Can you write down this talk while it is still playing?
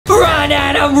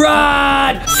Run, Adam,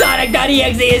 run!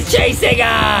 Sonic.exe is chasing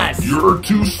us! You're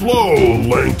too slow,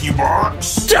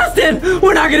 LankyBox. Justin,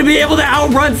 we're not gonna be able to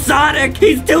outrun Sonic.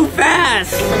 He's too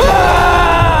fast.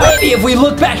 Maybe if we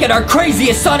look back at our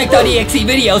craziest Sonic.exe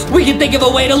videos, we can think of a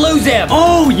way to lose him.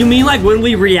 Oh, you mean like when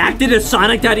we reacted to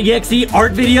Sonic.exe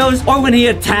art videos? Or when he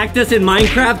attacked us in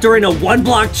Minecraft during a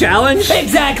one-block challenge?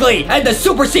 Exactly! And the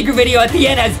super secret video at the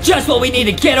end has just what we need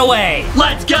to get away.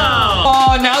 Let's go!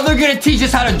 Oh, now they're gonna teach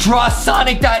us how to draw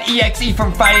Sonic.exe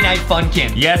from Friday Night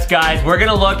Funkin'. Yes, guys, we're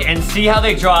gonna look and see how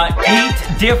they draw 8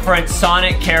 different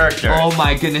Sonic characters. Oh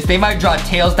my goodness, they might draw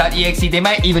Tails.exe. They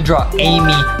might even draw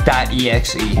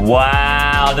Amy.exe.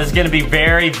 Wow, this is gonna be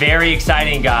very, very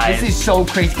exciting, guys. This is so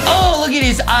crazy. Oh, look at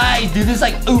his eyes, dude. There's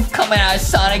like oof coming out of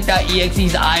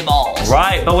Sonic.exe's eyeballs.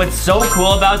 Right, but what's so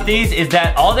cool about these is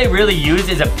that all they really use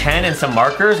is a pen and some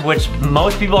markers, which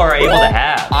most people are able to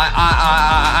have.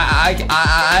 I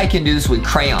can do this with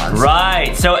crayons.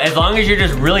 Right, so as long as you're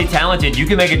just really talented, you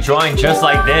can make a drawing just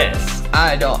like this.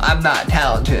 I'm not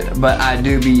talented, but I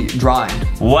do be drawing.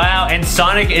 Wow, and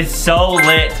Sonic is so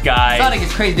lit, guys. Sonic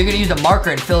is crazy. They're gonna use a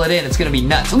marker and fill it in. It's gonna be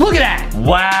nuts. Look at that.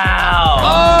 Wow.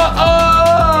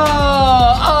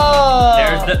 Oh.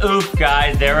 There's the oof,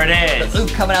 guys. There it is. The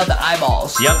oof coming out the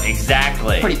eyeballs. Yep,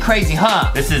 exactly. Pretty crazy, huh?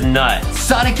 This is nuts.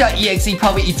 Sonic.exe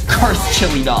probably eats cursed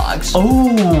chili dogs.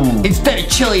 Ooh. Instead of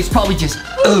chili, it's probably just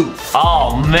oof.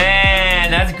 Oh, man,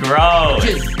 that's gross.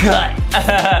 Just gut.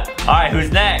 All right,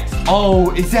 who's next?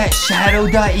 Oh, is that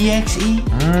Shadow.exe?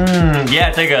 Yeah,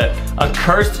 it's like a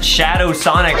cursed Shadow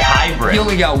Sonic hybrid. He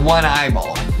only got one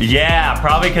eyeball. Yeah,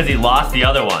 probably because he lost the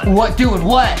other one. What, doing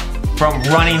what? From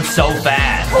running so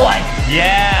fast. What?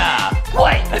 Yeah.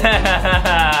 What?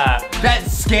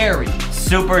 That's scary.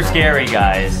 Super scary,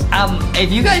 guys.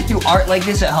 If you guys do art like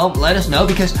this at home, let us know,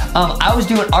 because I was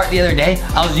doing art the other day.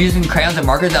 I was using crayons and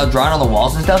markers. I was drawing on the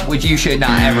walls and stuff, which you should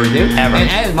not ever do. Ever. And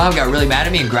his mom got really mad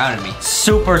at me and grounded me.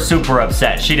 Super, super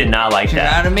upset. She did not like She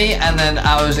that. grounded me, and then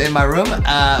I was in my room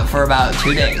for about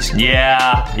 2 days.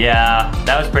 Yeah,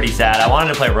 that was pretty sad. I wanted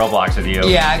to play Roblox with you.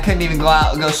 Yeah, I couldn't even go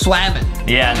out and go swimming.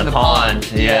 Yeah, in the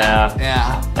pond. Yeah.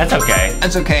 That's okay.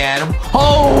 That's okay, Adam.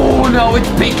 Oh, no, it's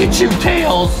Pikachu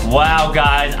Tails. Wow,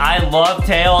 guys, I love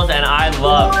Tails and I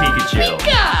love Pikachu.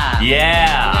 Pika.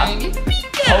 Yeah.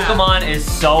 Pika. Pokemon is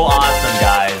so awesome,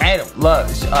 guys. Adam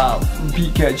loves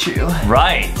Pikachu.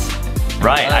 Right,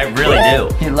 I really do.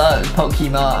 He loves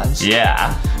Pokemons.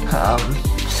 Yeah.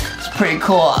 It's pretty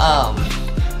cool,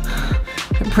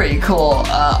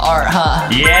 art, huh?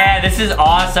 Yeah, this is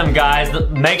awesome, guys.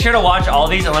 Make sure to watch all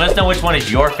these and let us know which one is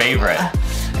your favorite.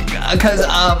 Because,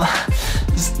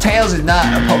 Tails is not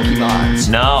a Pokemon.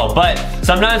 No, but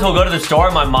sometimes we'll go to the store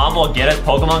and my mom will get us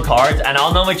Pokemon cards, and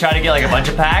I'll normally try to get like a bunch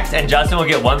of packs, and Justin will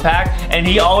get 1 pack, and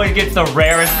he always gets the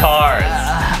rarest cards.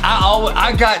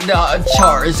 I got the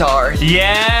Charizard.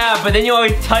 Yeah, but then you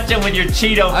always touch him with your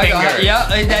Cheeto fingers. Yeah,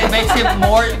 that makes him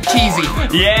more cheesy.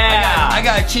 Yeah. I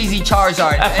got a cheesy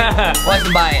Charizard. What's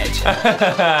the buy it?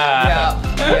 Yeah.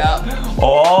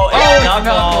 Oh, it's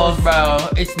Knuckles. bro.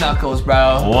 It's Knuckles,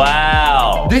 bro.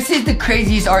 Wow. This is the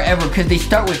craziest art ever, because they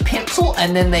start with pencil,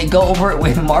 and then they go over it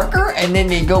with marker, and then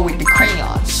they go with the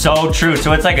crayons. So true.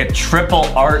 So it's like a triple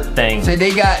art thing. So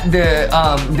they got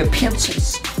the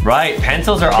pencils. Right.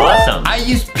 Pencils are awesome. I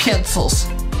use pencils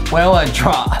when I want to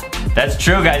draw. That's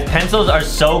true, guys. Pencils are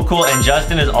so cool, and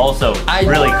Justin is also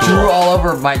really cool. I drew all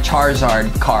over my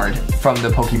Charizard card from the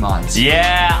Pokemons.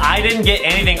 Yeah, I didn't get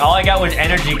anything. All I got was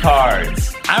energy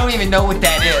cards. I don't even know what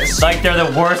that is. Like, they're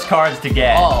the worst cards to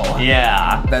get. Oh.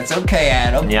 Yeah. That's okay,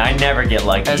 Adam. Yeah, I never get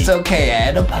lucky. That's okay,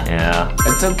 Adam. Yeah.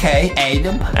 That's okay,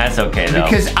 Adam. That's okay, though.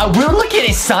 Because we're looking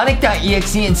at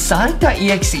Sonic.exe, and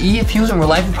Sonic.exe, if he was in real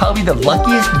life, is probably the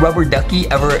luckiest rubber ducky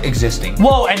ever existing.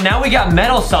 Whoa, and now we got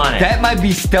Metal Sonic. That might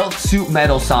be Stealth Suit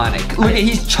Metal Sonic. Look at,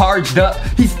 he's charged up.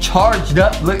 He's charged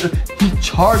up. Look, he's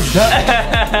charged up.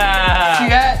 See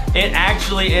that? It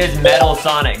actually is Metal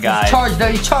Sonic, guys. He's charged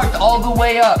up. He's charged all the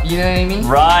way up. You know what I mean?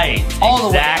 Right. All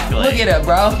exactly. the way up. Look at it,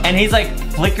 bro. And he's like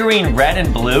flickering red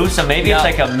and blue, so maybe it's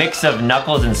like a mix of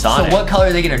Knuckles and Sonic. So what color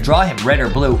are they gonna draw him? Red or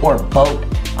blue, or both?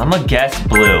 I'm gonna guess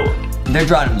blue. They're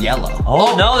drawing him yellow.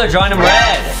 Oh no, they're drawing him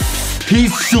red.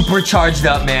 He's super charged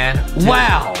up, man. Dude,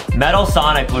 wow. Metal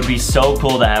Sonic would be so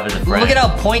cool to have as a friend. Look at how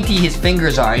pointy his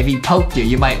fingers are. If he poked you,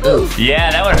 you might oof. Yeah,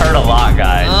 that would hurt a lot,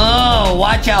 guys. Oh,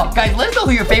 watch out. Guys, let us know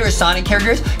who your favorite Sonic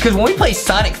character is, because when we play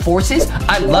Sonic Forces,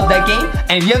 I love that game.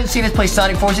 And if you haven't seen us play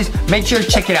Sonic Forces, make sure to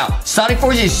check it out. Sonic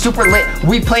Forces is super lit.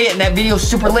 We play it, and that video is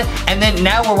super lit. And then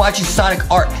now we're watching Sonic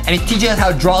Art, and it teaches us how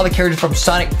to draw the characters from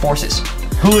Sonic Forces.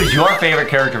 Who is your favorite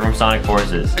character from Sonic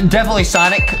Forces? Definitely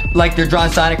Sonic. Like they're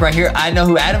drawing Sonic right here. I know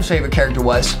who Adam's favorite character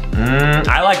was.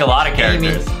 I like a lot of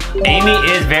characters. Amy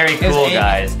is very cool,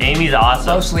 guys. Amy's awesome.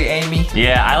 Mostly Amy.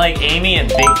 Yeah, I like Amy and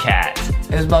Big Cat.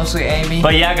 It was mostly Amy.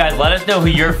 But yeah, guys, let us know who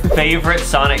your favorite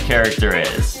Sonic character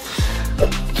is.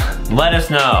 Let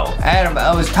us know. Adam,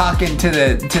 I was talking to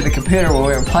the computer when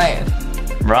we were playing.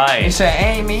 Right. He said,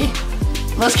 Amy,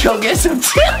 let's go get some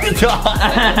chili dogs.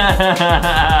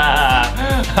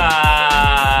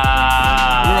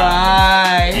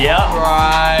 Right. Yep.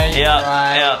 Right. Yep.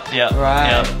 Right. Yep. Right.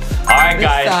 Yep. All right, This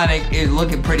guys. Sonic is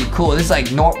looking pretty cool. This is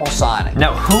like normal Sonic.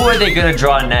 Now, who are they gonna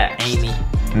draw next? Amy.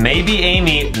 Maybe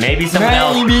Amy. Maybe someone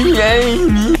else.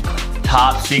 Amy.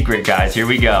 Top secret, guys. Here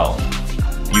we go.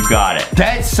 You got it.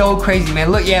 That's so crazy, man.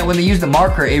 Look, yeah, when they use the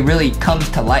marker, it really comes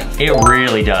to life. It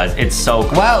really does. It's so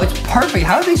cool. Wow, it's perfect.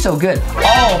 How are they so good?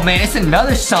 Oh, man, it's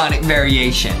another Sonic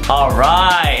variation. All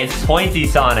right. It's Pointy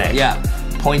Sonic. Yeah,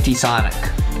 Pointy Sonic.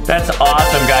 That's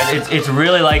awesome, guys. It's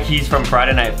really like he's from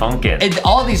Friday Night Funkin'.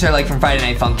 All these are like from Friday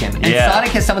Night Funkin'. And Yeah. Sonic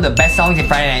has some of the best songs in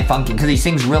Friday Night Funkin' because he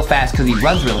sings real fast, because he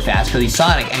runs really fast, because he's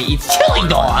Sonic and he eats chili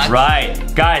dogs. Right.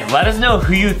 Guys, let us know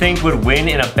who you think would win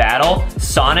in a battle,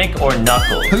 Sonic or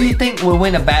Knuckles. Who do you think will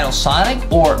win a battle, Sonic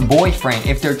or Boyfriend,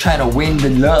 if they're trying to win the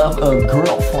love of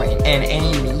Girlfriend and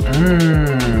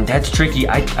Amy? That's tricky.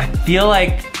 I feel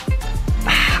like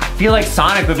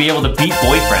Sonic would be able to beat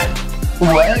Boyfriend.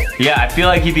 What? Yeah, I feel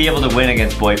like he'd be able to win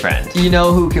against Boyfriend. You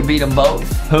know who could beat them both?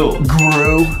 Who?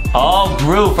 Gru. Oh,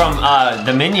 Gru from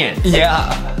the Minions.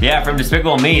 Yeah. Yeah, from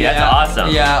Despicable Me. That's awesome.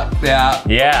 Yeah.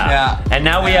 Yeah. And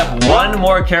now we have one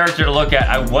more character to look at.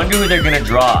 I wonder who they're gonna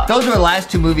draw. Those were the last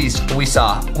two movies we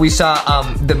saw. We saw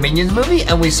the Minions movie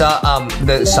and we saw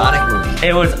the Sonic movie.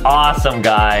 It was awesome,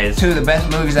 guys. Two of the best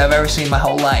movies I've ever seen in my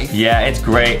whole life. Yeah, it's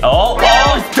great. Oh,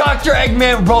 it's Dr.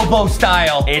 Eggman Robo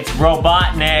style. It's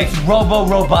Robotnik. It's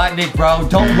Robotnik, bro.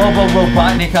 Don't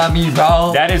Robotnik on me,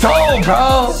 bro. That is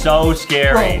bro. So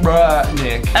scary.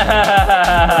 Robotnik.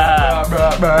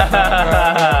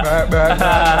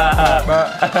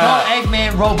 Don't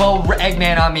Eggman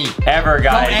Eggman on me. Ever,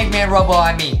 guys. Don't Eggman Robo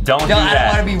on me. Don't do that. I don't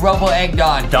want to be Robo Egged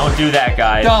on. Don't do that,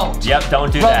 guys. Don't. Yep,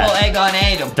 don't do Robo that. Egg on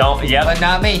Adam. Don't, yep. But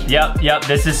not me. Yep,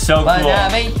 this is so But cool.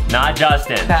 not me. Not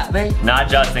Justin. Not me. Not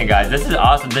Justin, guys. This is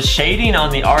awesome. The shading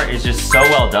on the art is just so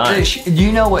well done. Do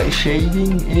you know what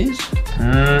shading is?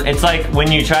 It's like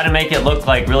when you try to make it look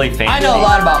like really fancy. I know a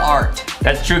lot about art.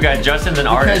 That's true, guys. Justin's an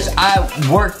artist. Because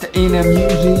I worked in a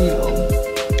museum.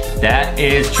 That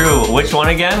is true. Which one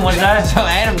again? What's that? So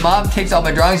Adam's mom takes all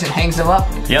my drawings and hangs them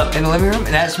up in the living room,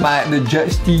 and that's the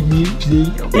Justy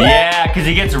Museum. Yeah, because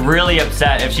he gets really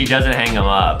upset if she doesn't hang them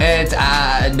up. It's, no,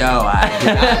 I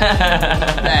did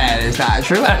not. That is not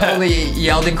true. I only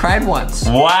yelled and cried once.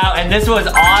 Wow, and this was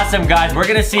awesome, guys. We're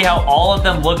gonna see how all of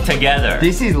them look together.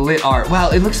 This is lit art.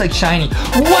 Wow, it looks like shiny.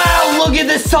 Wow, look at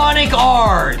the Sonic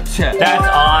art. That's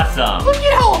awesome. Look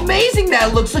at how amazing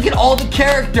that looks. Look at all the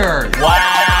characters.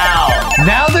 Wow.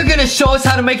 Now they're gonna show us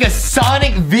how to make a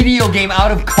Sonic video game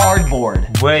out of cardboard.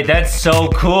 Wait, that's so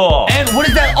cool. And what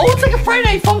is that? Oh, it's like a Friday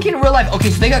Night Funkin' in real life. Okay,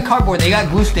 so they got cardboard, they got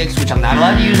glue sticks, which I'm not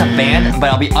allowed to use. I'm banned,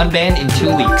 but I'll be unbanned in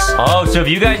 2 weeks. Oh, so if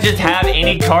you guys just have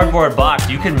any cardboard box,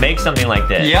 you can make something like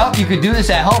this. Yep, you could do this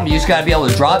at home. You just gotta be able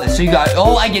to draw this. So you got,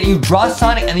 oh, I get it. You draw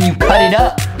Sonic and then you cut it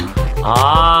up.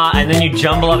 Ah, and then you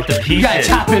jumble up the pieces. You gotta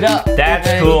chop it up.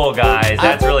 That's cool, guys.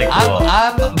 That's really cool.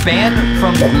 I'm banned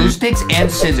from glue sticks and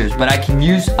scissors, but I can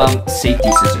use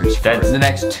safety scissors for the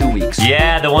next 2 weeks.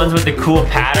 Yeah, the ones with the cool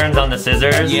patterns on the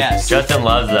scissors. Yes. Justin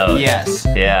loves those. Yes.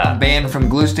 Yeah. I'm banned from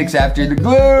glue sticks after the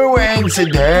glue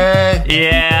incident.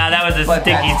 Yeah, that was a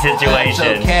sticky situation.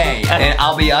 That's okay. And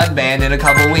I'll be unbanned in a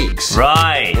couple weeks.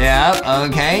 Right. Yep.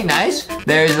 Okay. Nice.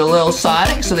 There's a little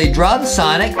Sonic. So they draw the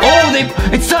Sonic. Oh,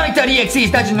 it's Sonic.exe.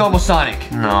 It's not just normal Sonic.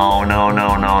 No. Oh, nah.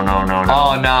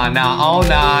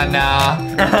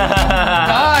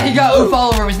 Ah, he got oof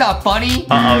all over him. It's not funny.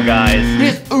 Uh-oh, guys. He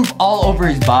has oof all over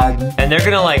his body. And they're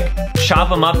gonna, like, chop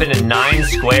him up into 9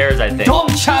 squares, I think.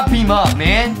 Don't chop him up,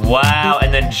 man. Wow,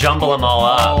 and then jumble them all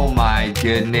up. Oh, my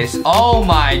goodness. Oh,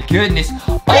 my goodness.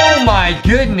 Oh, my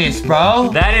goodness, bro.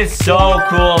 That is so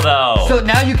cool, though. So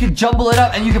now you can jumble it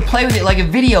up and you can play with it like a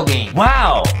video game.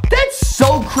 Wow. That's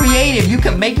so creative. You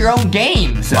can make your own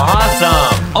games.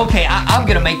 Awesome. Okay, I'm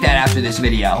gonna make that after this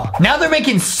video. Now they're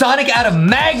making Sonic out of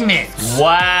magnets.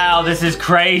 Wow, this is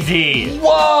crazy.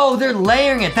 Whoa, they're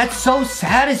layering it. That's so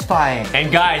satisfying.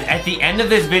 And guys, at the end of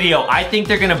this video, I think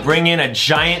they're gonna bring in a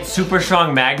giant super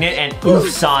strong magnet and oof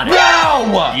Sonic.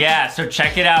 Wow! Yeah, so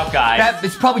check it out, guys.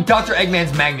 It's probably Dr.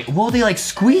 Eggman's magnet. Whoa, they like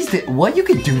squeezed it. What? You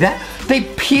could do that? They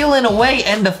peeling away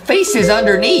and the face is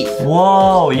underneath.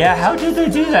 Whoa, yeah, how did they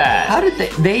do that? How did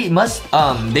they must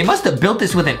have built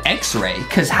this with an X-ray,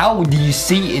 because how do you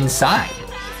see inside?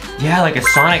 Yeah, like a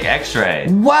Sonic X-ray.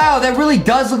 Wow, that really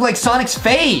does look like Sonic's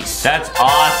face. That's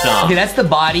awesome. Okay, that's the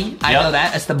body. I know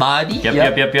that. That's the body.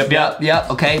 Yep.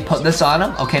 Okay, put this on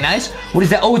him. Okay, nice. What is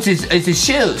that? Oh, it's his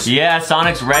shoes. Yeah,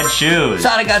 Sonic's red shoes.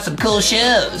 Sonic got some cool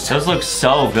shoes. Those look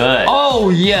so good. Oh,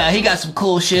 yeah, he got some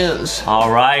cool shoes. All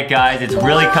right, guys, it's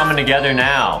really coming together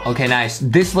now. Okay, nice.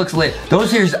 This looks lit.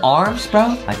 Those are his arms,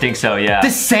 bro? I think so, yeah. The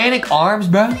Sonic arms,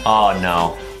 bro? Oh,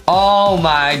 no. Oh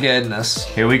my goodness.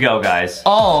 Here we go, guys.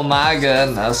 Oh my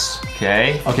goodness.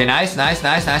 Okay. Okay, nice.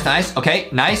 Okay,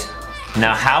 nice.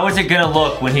 Now, how is it gonna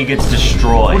look when he gets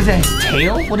destroyed? What is that, his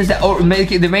tail? What is that? Oh,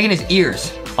 they're making his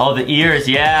ears. Oh, the ears,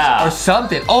 yeah. Or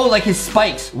something. Oh, like his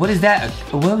spikes. What is that?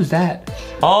 What was that?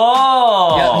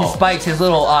 Oh. Yeah, his spikes, his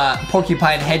little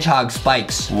porcupine hedgehog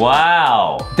spikes.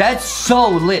 Wow. That's so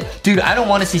lit. Dude, I don't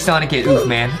want to see Sonic get oof,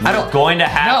 man. Going to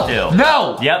have to.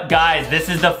 No. Yep, guys, this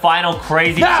is the final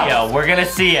crazy video. We're gonna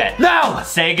see it. No.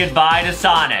 Say goodbye to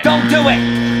Sonic. Don't do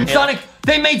it. Sonic,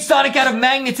 they made Sonic out of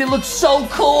magnets. It looks so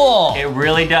cool. It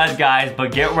really does, guys,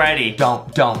 but get ready.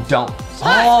 Don't.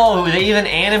 Oh, they even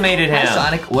animated him. Hi,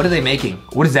 Sonic, what are they making?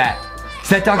 What is that? Is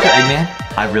that Dr. Eggman?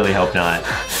 I really hope not.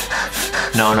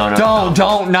 No.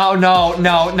 Don't, no.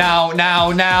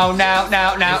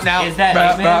 Is that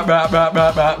Eggman?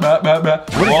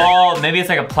 Whoa, maybe it's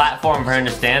like a platform for him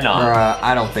to stand on.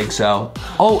 I don't think so.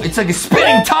 Oh, it's like a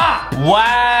spinning top.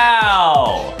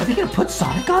 Wow. Are they gonna put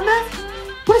Sonic on that?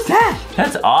 What is that?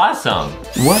 That's awesome.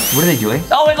 What are they doing?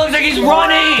 Oh, it looks like he's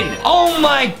running. Oh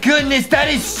my goodness, that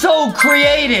is so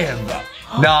creative.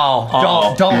 No,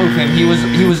 don't oof him. He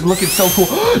was looking so cool.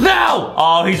 No!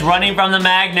 Oh, he's running from the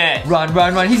magnet. Run.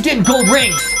 He's getting gold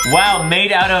rings. Wow,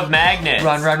 made out of magnets.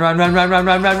 Run.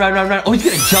 Oh, he's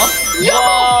gonna jump.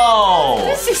 Whoa!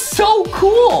 This is so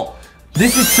cool.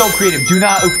 This is so creative. Do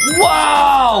not oof.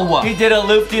 Whoa! He did a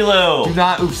loop-de-loop. Do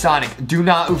not oof Sonic. Do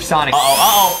not oof Sonic.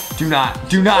 Uh-oh. Do not.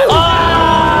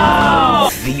 Oh!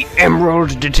 The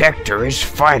emerald detector is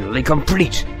finally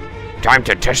complete. Time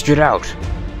to test it out.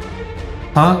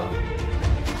 Huh?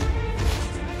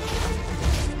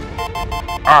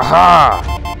 Aha!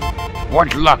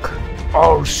 What luck!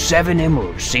 All 7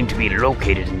 emeralds seem to be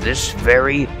located in this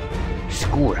very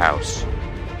schoolhouse.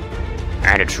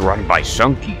 And it's run by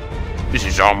Sunky. This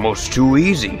is almost too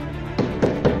easy.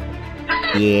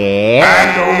 Yeah?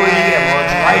 Hand over the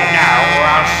emeralds right now or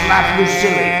I'll slap you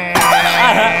silly.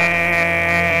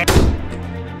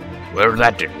 Well,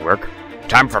 that didn't work.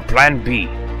 Time for Plan B.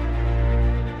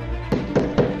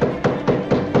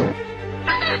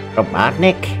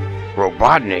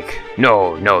 Robotnik?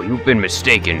 No, you've been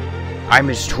mistaken. I'm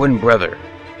his twin brother,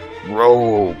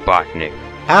 Robotnik.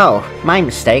 Oh, my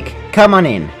mistake. Come on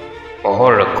in.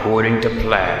 All according to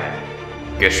plan.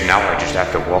 Guess now I just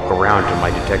have to walk around till my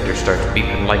detector starts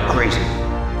beeping like crazy.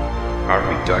 I'll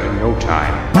be done in no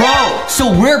time. Bro,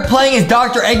 so we're playing as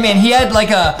Dr. Eggman. He had like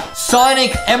a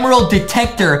Sonic Emerald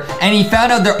detector, and he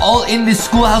found out they're all in this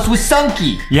schoolhouse with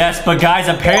Sunky. Yes, but guys,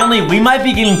 apparently we might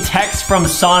be getting texts from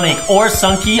Sonic or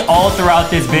Sunky all throughout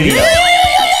this video.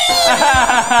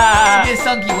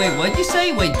 Sunky, wait, what'd you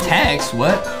say? Wait, text?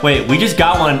 What? Wait, we just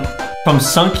got one from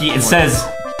Sunky. It says,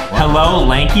 hello,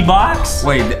 LankyBox?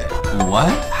 Wait,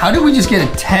 what? How did we just get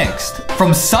a text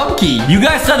from Sunky? You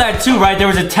guys saw that too, right? There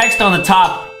was a text on the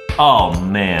top. Oh,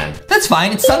 man. That's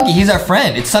fine. It's Sunky. He's our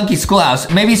friend. It's Sunky's schoolhouse.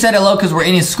 Maybe he said hello because we're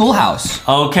in his schoolhouse.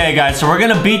 Okay, guys, so we're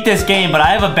going to beat this game, but I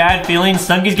have a bad feeling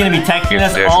Sunky's going to be texting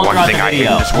us all throughout the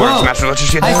video. Whoa. Hi,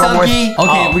 Sunky.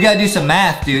 Okay, we got to do some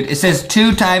math, dude. It says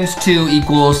 2 times 2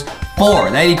 equals 4.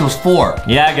 That equals 4.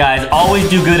 Yeah, guys, always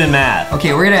do good in math.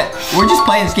 Okay, we're just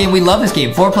playing this game. We love this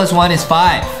game. 4 plus 1 is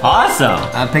 5. Awesome.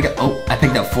 I picked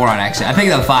up 4 on accident. I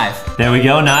picked up 5. There we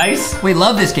go, nice. We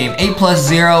love this game. 8 plus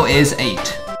 0 is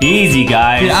 8. Easy,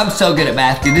 guys. Dude, I'm so good at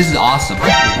math, dude. This is awesome.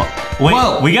 Wait,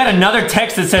 whoa. We got another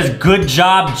text that says, good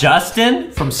job,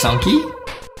 Justin. From Sunky?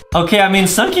 Okay, I mean,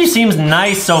 Sunky seems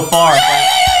nice so far.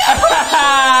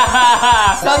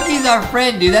 Sunky's our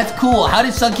friend, dude. That's cool. How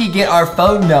did Sunky get our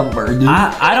phone number, dude?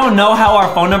 I don't know how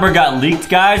our phone number got leaked,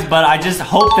 guys, but I just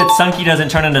hope that Sunky doesn't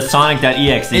turn into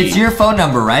Sonic.exe. It's your phone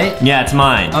number, right? Yeah, it's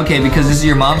mine. Okay, because this is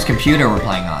your mom's computer we're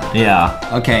playing on. Yeah.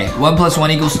 Okay, 1 +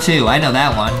 1 = 2. I know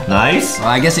that one. Nice. Well,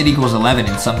 I guess it equals 11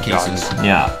 in some cases.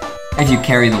 Yeah. If you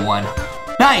carry the 1.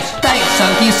 Nice. Thanks,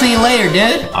 Sunky. See you later,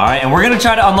 dude. All right, and we're gonna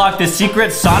try to unlock the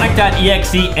secret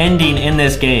Sonic.exe ending in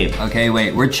this game. Okay,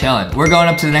 wait. We're chilling. We're going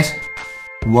up to the next...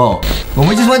 Whoa. When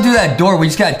we just went through that door, we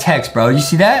just got a text, bro. You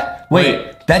see that?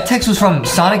 Wait. That text was from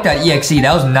Sonic.exe.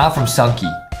 That was not from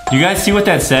Sunky. You guys see what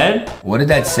that said? What did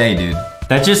that say, dude?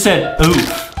 That just said,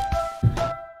 oof.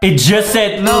 It just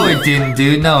said, no, it didn't,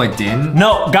 dude. No, it didn't.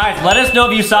 No, guys, let us know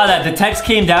if you saw that. The text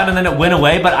came down and then it went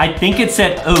away, but I think it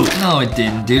said, oof. No, it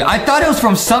didn't, dude. I thought it was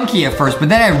from Sunky at first, but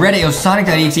then I read it was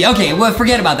Sonic.exe. Okay, well,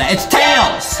 forget about that. It's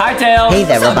Tails. Hi, Tails. Hey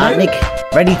there, Robotnik.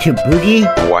 Ready to boogie?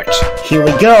 What? Here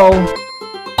we go.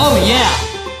 Oh, yeah.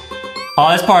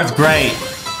 Oh, this part's great.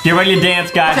 Get ready to dance,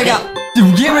 guys.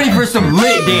 Get ready for some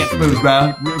lit dance moves,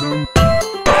 bro.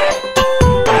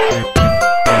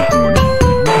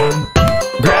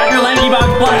 Grab your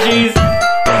LankyBox plushies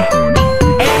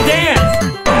and dance.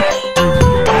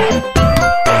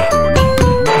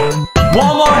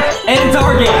 Walmart and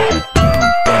Target.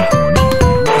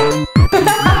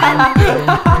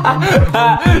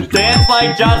 Dance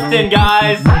like Justin,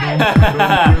 guys.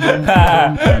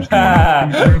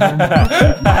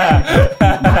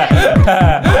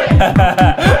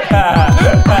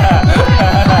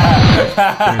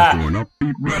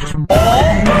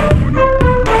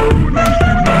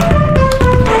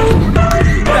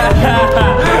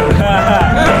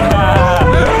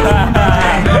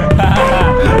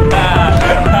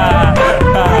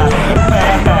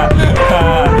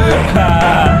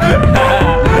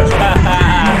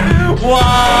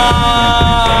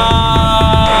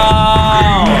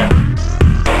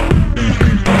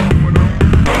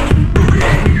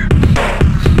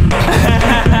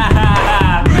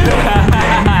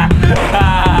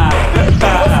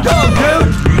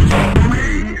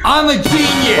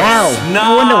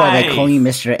 No wonder why they call you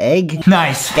Mr. Egg.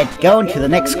 Nice. Get going to the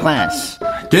next class.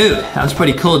 Dude, that was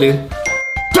pretty cool, dude.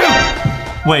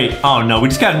 Wait, oh no, we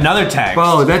just got another text.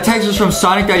 Bro, that text was from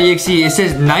Sonic.exe. It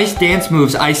says, nice dance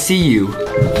moves, I see you.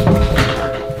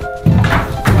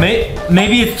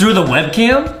 Maybe it's through the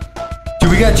webcam? Dude,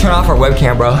 we gotta turn off our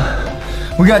webcam, bro.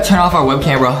 We gotta turn off our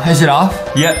webcam, bro. Is it off?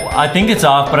 Yeah, I think it's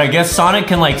off, but I guess Sonic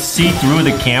can like see through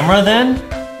the camera then?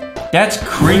 That's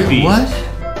creepy. Wait, what?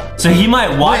 So he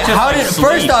might watch us.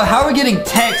 First off, how are we getting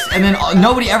texts and then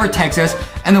nobody ever texts us?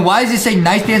 And then why does it say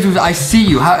nice dance moves? I see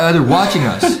you. How are they watching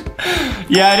us?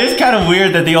 Yeah, it is kind of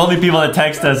weird that the only people that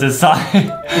text us is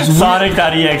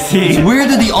Sonic.exe. It's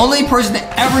weird that the only person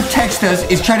that ever texts us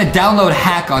is trying to download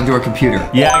hack onto our computer.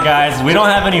 Yeah, guys, we don't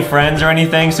have any friends or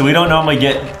anything, so we don't normally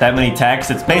get that many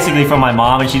texts. It's basically from my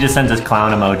mom, and she just sends us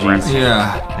clown emojis.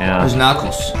 Yeah. There's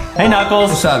Knuckles. Hey, Knuckles.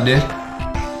 What's up, dude?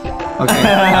 Okay.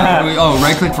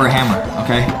 Right click for a hammer.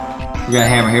 Okay. We got a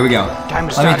hammer. Here we go. Let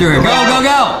me through here. Go, go,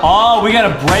 go. Oh, we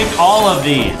gotta break all of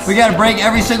these. We gotta break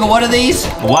every single one of these?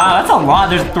 Wow, that's a lot.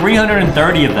 There's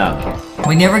 330 of them.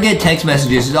 We never get text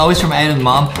messages. It's always from Adam's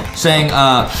mom saying,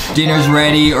 dinner's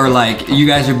ready, or like, you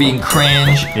guys are being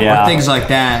cringe, or things like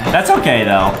that. That's okay,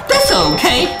 though. That's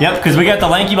okay. Yep, because we got the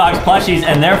LankyBox plushies,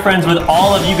 and they're friends with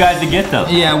all of you guys to get them.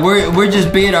 Yeah, we're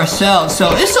just being ourselves,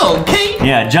 so it's okay.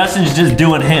 Yeah, Justin's just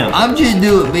doing him. I'm just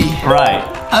doing me. Right.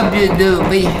 I'm just doing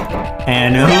me.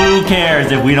 And who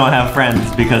cares if we don't have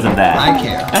friends because of that? I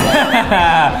care.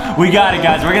 We got it,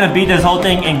 guys. We're gonna beat this whole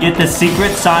thing and get the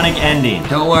secret Sonic ending.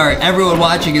 Don't worry, everyone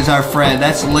watching is our friend.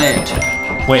 That's lit.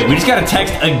 Wait, we just got a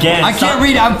text again. I can't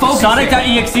read it, I'm focusing.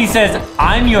 Sonic.exe says,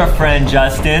 I'm your friend,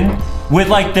 Justin. With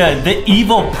like the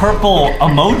evil purple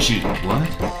emoji.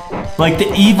 What? Like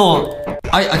the evil...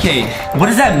 Okay. What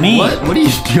does that mean? What are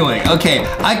you doing? Okay,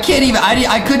 I can't even,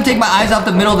 I couldn't take my eyes off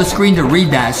the middle of the screen to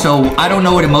read that, so I don't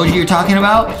know what emoji you're talking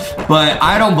about, but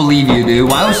I don't believe you, dude.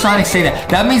 Why would Sonic say that?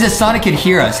 That means that Sonic could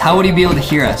hear us. How would he be able to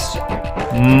hear us?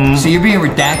 So you're being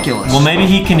ridiculous. Well, maybe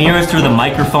he can hear us through the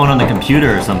microphone on the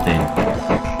computer or something.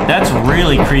 That's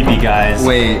really creepy, guys.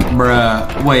 Wait, bruh.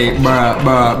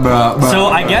 So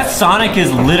I guess Sonic is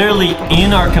literally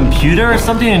in our computer or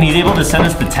something, and he's able to send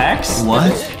us the text?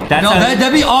 What?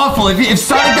 That'd be awful. If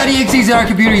Sonic.exe is in our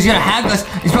computer, he's gonna hack us.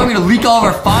 He's probably gonna leak all of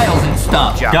our files and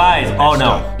stuff. Guys, oh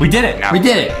no. We did it. We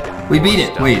did it. We beat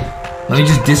it. Wait, let me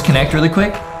just disconnect really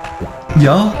quick.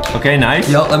 Yo. Okay, nice.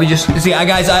 Yo, let me just, see,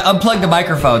 guys, I unplugged the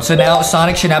microphone, so now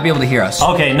Sonic should not be able to hear us.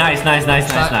 Okay, nice.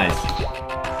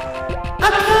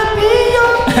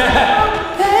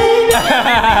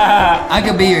 I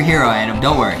could be your hero, Adam.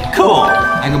 Don't worry. Cool.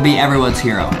 I could be everyone's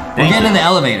hero. We're getting in the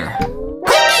elevator.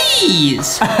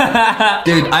 Cookies!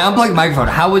 Dude, I unplugged the microphone.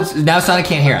 Now Sonic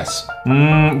can't hear us.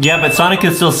 Yeah, but Sonic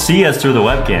can still see us through the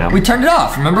webcam. We turned it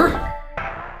off, remember?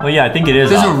 Well, yeah, I think it is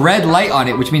There's off. a red light on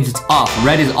it, which means it's off.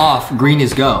 Red is off, green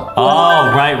is go.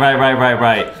 Oh,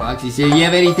 right. Foxy said, you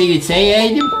have anything to say,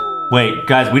 Adam? Wait,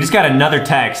 guys, we just got another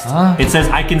text. Huh? It says,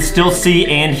 I can still see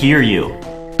and hear you.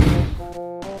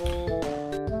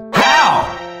 How?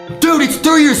 Dude, it's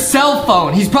through your cell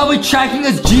phone. He's probably tracking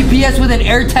us GPS with an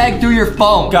AirTag through your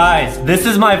phone. Guys, this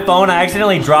is my phone. I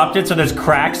accidentally dropped it, so there's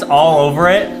cracks all over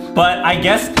it. But I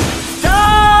guess...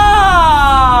 Stop!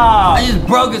 I just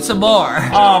broke it some more.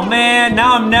 Oh, man,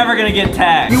 now I'm never gonna get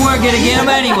tagged. You weren't gonna get him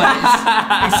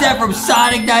anyways. Except from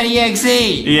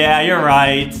Sonic.exe. Yeah, you're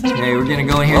right. Okay, we're gonna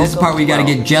go in here. This is the part where you gotta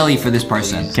get jelly for this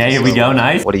person. Okay, here we go,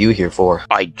 nice. What are you here for?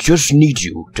 I just need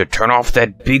you to turn off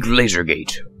that big laser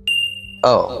gate.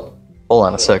 Oh, hold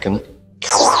on a second.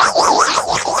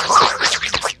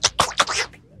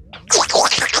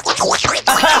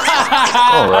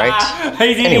 Alright.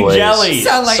 He's eating Anyways, jelly.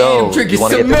 Sound like So, Adam drinking you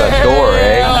wanna get some to that milk. door,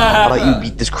 eh? How about you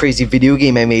beat this crazy video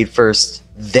game I made first,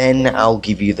 then I'll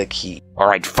give you the key.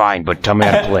 Alright, fine, but tell me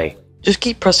how to play. Just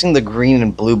keep pressing the green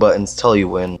and blue buttons till you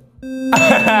win.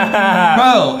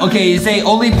 Bro, okay, you say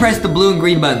only press the blue and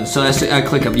green buttons. So I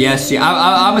click them. Yes, yeah,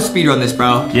 I'm a speedrun this,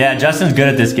 bro. Yeah, Justin's good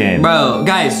at this game. Bro,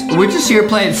 guys, we're just here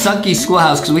playing Sunky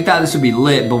Schoolhouse because we thought this would be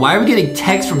lit, but why are we getting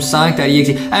text from Sonic.exe?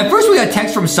 At first we got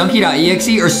text from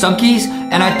Sunky.exe or Sunkies,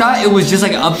 and I thought it was just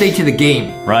like an update to the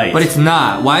game. Right. But it's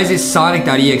not. Why is it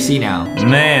Sonic.exe now?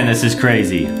 Man, this is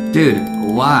crazy. Dude,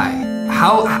 why?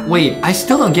 Wait, I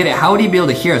still don't get it. How would he be able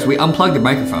to hear us? We unplugged the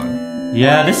microphone.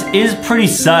 Yeah, this is pretty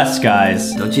sus,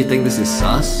 guys. Don't you think this is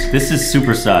sus? This is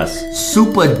super sus.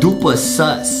 Super duper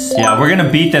sus. Yeah, we're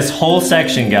gonna beat this whole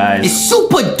section, guys. It's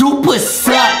super duper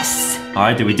sus. All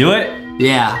right, did we do it?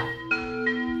 Yeah.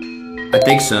 I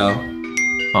think so.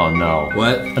 Oh no.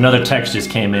 What? Another text just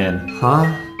came in.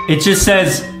 Huh? It just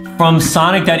says, from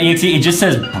Sonic.exe, it just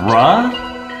says, bruh?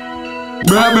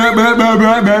 I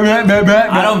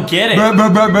don't get it. And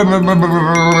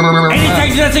he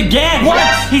texted us again. What?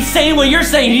 He's saying what you're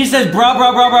saying. He says,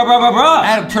 bruh.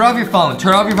 Adam, turn off your phone.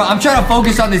 Turn off your phone. I'm trying to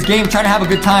focus on this game, trying to have a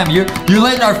good time. You're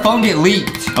letting our phone get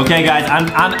leaked. Okay, guys, I'm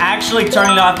actually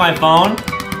turning off my phone.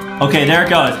 Okay, there it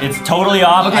goes. It's totally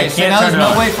off. Okay, I so can't now turn there's it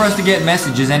no off. way for us to get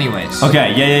messages anyways.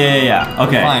 Okay, yeah.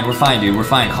 Okay. We're fine, dude. We're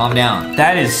fine. Calm down.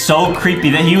 That is so creepy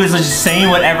that he was just saying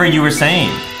whatever you were saying.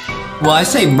 Well, I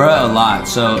say bruh a lot,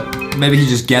 so maybe he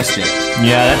just guessed it.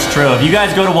 Yeah, that's true. If you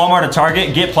guys go to Walmart or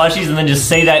Target, get plushies and then just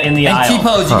say that in the And aisle.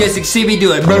 T-pose, you guys see me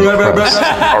do it.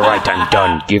 Alright, I'm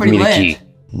done. Give Pretty me the lit. key.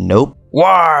 Nope.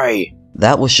 Why?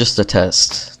 That was just a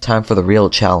test. Time for the real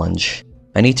challenge.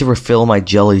 I need to refill my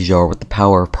jelly jar with the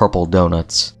power of purple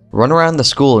donuts. Run around the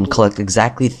school and collect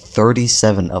exactly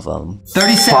 37 of them.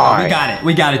 37. Fine. We got it.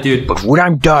 We got it, dude. But when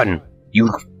I'm done, you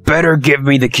better give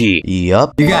me the key.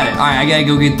 Yup. You got it. All right, I gotta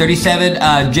go get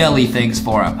 37 jelly things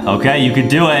for him. Okay, you can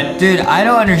do it. Dude, I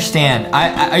don't understand.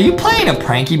 Are you playing a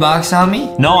pranky box on me?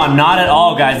 No, I'm not at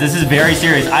all, guys. This is very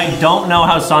serious. I don't know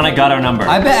how Sonic got our number.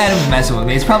 I bet Adam's messing with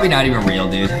me. It's probably not even real,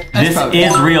 dude. This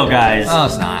is real, guys. Oh,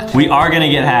 it's not. We are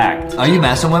gonna get hacked. Are you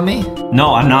messing with me?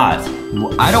 No, I'm not.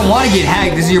 I don't want to get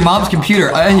hacked. This is your mom's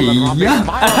computer. Yeah.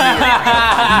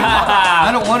 I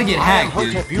don't want to get hacked,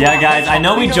 dude. Yeah, guys, I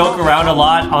know we joke around a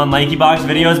lot on LankyBox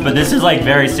videos, but this is like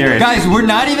very serious. Guys, we're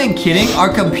not even kidding. Our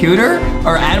computer,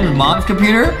 or Adam's mom's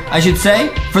computer, I should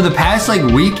say, for the past like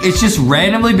week, it's just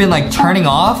randomly been like turning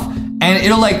off. And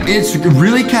it's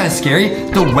really kind of scary.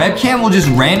 The webcam will just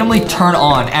randomly turn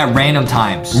on at random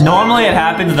times. Normally it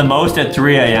happens the most at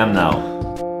 3 a.m. though.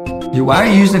 Dude, why are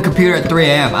you using the computer at 3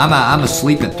 a.m.? I'm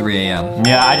asleep at 3 a.m.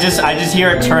 Yeah, I just hear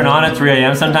it turn on at 3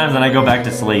 a.m. sometimes and I go back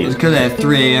to sleep. It's because at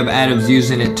 3 a.m. Adam's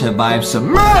using it to buy him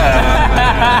some.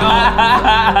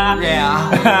 Yeah,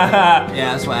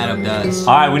 that's what Adam does.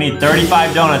 All right, we need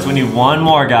 35 donuts. We need one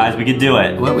more, guys. We can do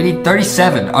it. What? We need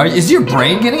 37. Is your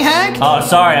brain getting hacked? Oh,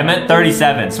 sorry, I meant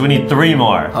 37. So we need 3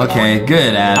 more. Okay,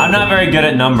 good, Adam. I'm not very good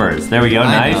at numbers. There we go.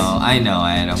 Nice. I know,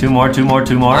 Adam. 2 more.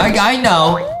 I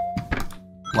know.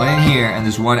 One in here, and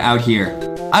there's one out here.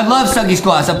 I love Sunky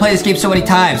Schoolhouse. I've played this game so many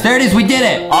times. There it is. We did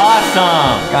it.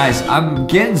 Awesome. Guys, I'm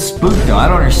getting spooked, though. I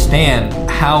don't understand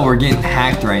how we're getting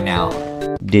hacked right now.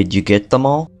 Did you get them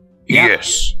all?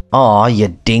 Yes. Aw, you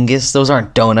dingus. Those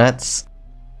aren't donuts.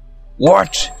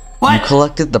 What? What? You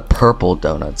collected the purple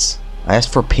donuts. I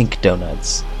asked for pink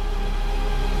donuts.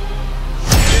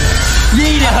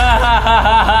 Yeet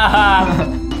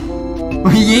him.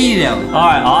 We yeeted him. All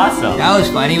right, awesome. That was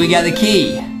funny. We got the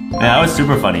key. Yeah, that was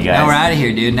super funny, guys. Now we're out of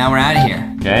here, dude. Now we're out of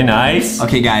here. Okay, nice.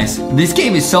 Okay, guys. This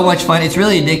game is so much fun. It's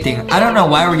really addicting. I don't know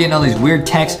why we're getting all these weird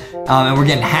texts and we're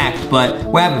getting hacked, but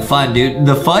we're having fun, dude.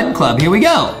 The Fun Club. Here we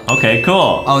go. Okay,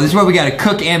 cool. Oh, this is where we gotta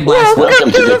cook and blast.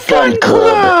 Welcome to the Fun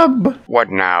Club. What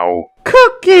now?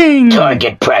 Cooking.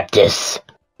 Target practice.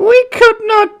 We could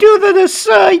not do the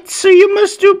sight, so you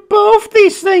must do both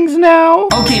these things now.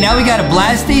 Okay, now we gotta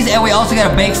blast these, and we also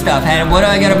gotta bake stuff. Adam, what do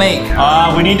I gotta make?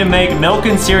 We need to make milk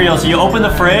and cereal. So you open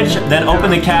the fridge, then open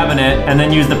the cabinet, and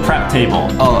then use the prep table.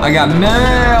 Oh, I got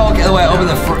milk. Okay, wait, open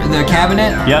the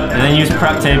cabinet. Yep, and then use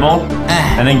prep table,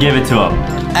 and then give it to him.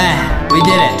 We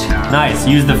did it. Nice.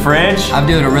 Use the fridge. I'm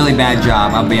doing a really bad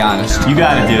job, I'll be honest. You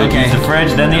got it, dude. Okay. Use the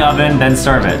fridge, then the oven, then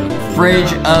serve it.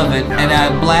 Fridge, oven, and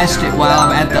I blast it while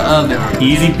I'm at the oven.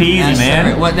 Easy peasy,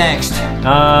 man. What next?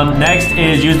 Next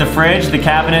is use the fridge, the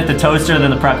cabinet, the toaster,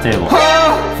 then the prep table.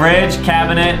 Fridge,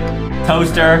 cabinet,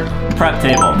 toaster, prep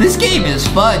table. This game is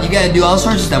fun. You gotta do all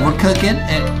sorts of stuff. We're cooking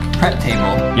and prep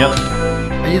table. Yep.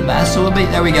 Are you blast a little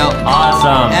bit? There we go.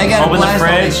 Awesome. I gotta open the blast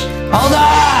fridge. Hold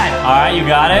on! Alright, you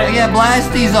got I it? gotta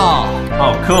blast these all.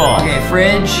 Oh, cool. Okay,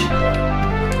 fridge.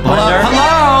 Blender.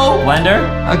 Hello? Blender.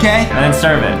 Okay. And then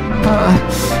serve it.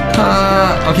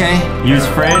 Okay. Use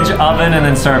fridge, oven, and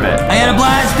then serve it. I gotta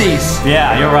blast these.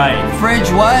 Yeah, you're right. Fridge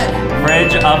what?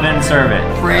 Fridge, oven, serve it.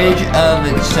 Fridge,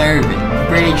 oven, serve it.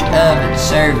 Fridge, oven,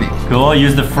 serve it. Cool.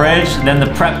 Use the fridge, then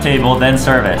the prep table, then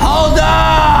serve it. Hold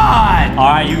on!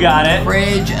 Alright, you got it.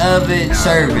 Fridge, oven,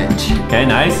 serve it. Okay,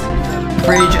 nice.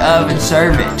 Fridge, oven,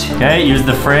 serve it. Okay, use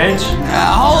the fridge.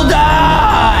 Hold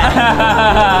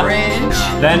on! Fridge.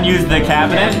 Then use the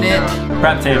cabinet.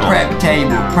 Prep table. Prep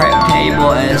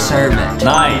table, and serve it.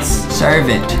 Nice. Serve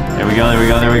it. There we go, there we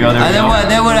go, there we go, there we go.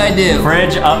 Then what I do?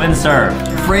 Fridge, oven, serve.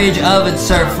 Fridge, oven,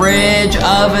 serve. Fridge,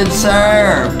 oven,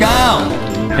 serve. Go!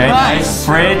 Okay, nice.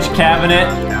 Fridge, cabinet.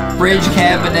 Fridge,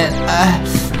 cabinet.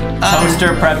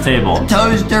 Toaster, prep table.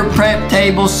 Toaster, prep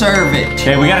table, serve it.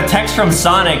 Okay, we got a text from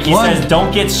Sonic. He says,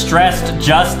 don't get stressed,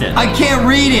 Justin. I can't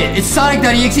read it. It's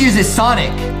Sonic.exe or is it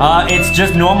Sonic? It's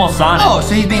just normal Sonic. Oh,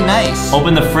 so he's being nice.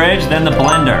 Open the fridge, then the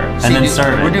blender, and then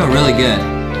serve it. We're doing really good.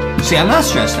 See, I'm not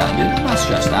stressed out, dude. I'm not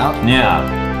stressed out.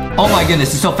 Yeah. Oh my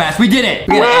goodness, it's so fast. We did it.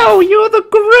 Wow, you're the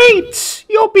greats.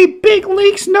 You'll be big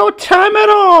leagues no time at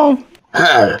all.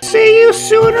 See you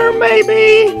sooner,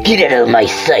 maybe. Get out of my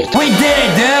sight. We did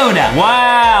it, dude.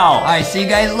 Wow. All right, see you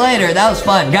guys later. That was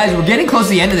fun. Guys, we're getting close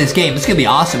to the end of this game. It's going to be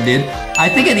awesome, dude. I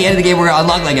think at the end of the game, we're going to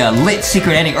unlock like a lit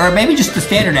secret ending or maybe just the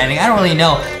standard ending. I don't really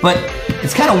know. But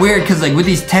it's kind of weird because like with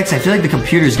these texts, I feel like the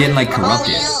computer's getting like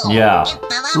corrupted. Yeah.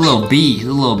 It's a little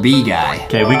B guy.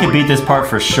 Okay, we could beat this part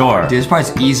for sure. Dude, this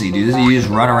part's easy, dude. You just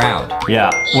run around.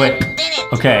 Yeah. Wait.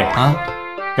 Okay. Huh?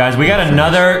 Guys, we got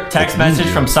another text message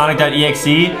from Sonic.exe.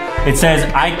 It says,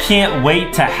 I can't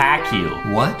wait to hack you.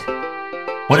 What?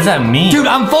 What does that mean? Dude,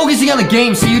 I'm focusing on the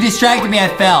game, so you distracted me, I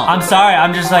fell. I'm sorry,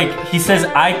 I'm just like, he says,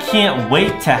 I can't wait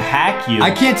to hack you. I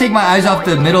can't take my eyes off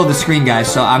the middle of the screen,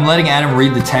 guys, so I'm letting Adam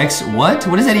read the text. What?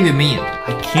 What does that even mean?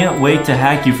 I can't wait to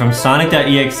hack you from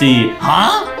Sonic.exe.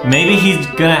 Huh? Maybe he's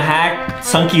gonna hack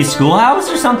Sunky's schoolhouse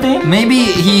or something? Maybe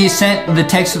he sent the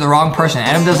text to the wrong person.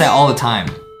 Adam does that all the time.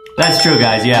 That's true,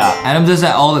 guys, yeah. Adam does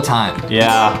that all the time.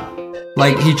 Yeah.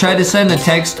 Like, he tried to send the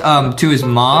text to his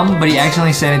mom, but he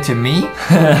accidentally sent it to me.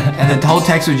 And the whole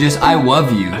text was just, I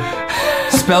love you.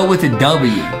 Spelled with a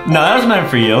W. No, that was meant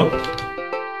for you.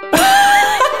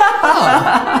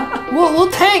 Oh. Well,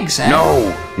 thanks,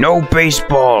 Adam. No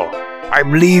baseball.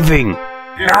 I'm leaving.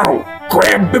 Now,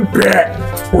 grab the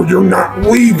bat, or you're not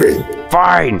leaving.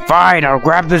 Fine, I'll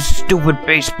grab this stupid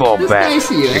baseball That's bat.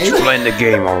 nice of you, eh? Explain the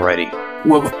game already.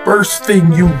 Well, the first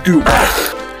thing you do...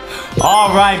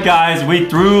 All right, guys, we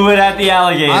threw it at the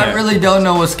alligator. I really don't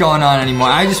know what's going on anymore.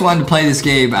 I just wanted to play this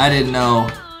game. I didn't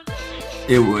know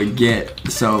it would get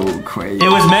so crazy. It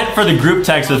was meant for the group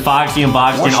text with Foxy and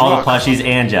Boxy and all the plushies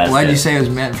and Justin. Why did you say it was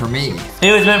meant for me?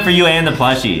 It was meant for you and the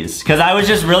plushies. Because I was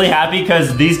just really happy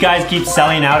because these guys keep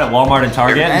selling out at Walmart and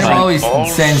Target. And Like, always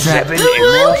sends that 7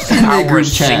 emeralds in the power group a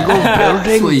chat. single That's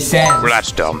building? what he sends. Well,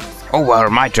 that's dumb. Oh well,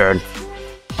 my turn.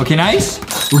 Okay, nice.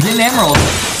 We're getting emeralds.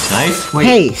 Nice. Wait,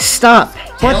 Hey, stop.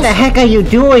 What the heck are you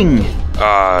doing?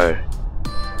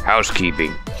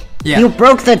 Housekeeping. yeah. You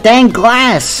broke the dang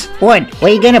glass. What, were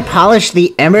you gonna polish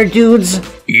the emmer dudes?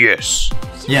 Yes.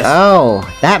 Yes. Oh,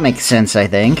 that makes sense, I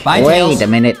think. Bye, Wait Tails. a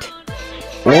minute.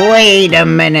 Wait a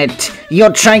minute.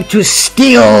 You're trying to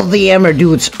steal the emmer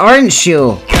dudes, aren't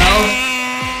you?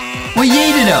 We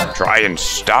yeeted them. Try and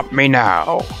stop me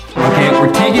now. Okay,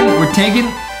 we're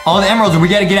taking all the emeralds and we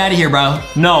gotta get out of here, bro.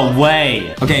 No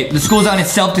way. Okay, the school's on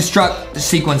its self-destruct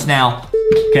sequence now.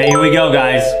 Okay, here we go,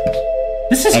 guys.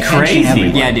 This is Attention crazy.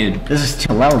 everyone. Yeah, dude. This is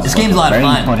too loud. This game's a lot of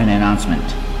fun. Very important announcement.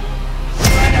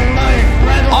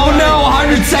 Oh no,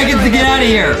 100 seconds to get out of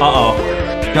here. Uh-oh.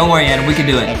 Don't worry, Adam, we can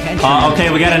do it. Okay,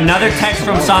 we got another text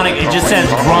from Sonic. It just says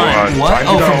run. What?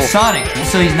 Oh, from Sonic.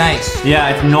 So he's nice.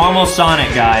 Yeah, it's normal Sonic,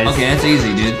 guys. Okay, that's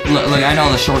easy, dude. Look, I know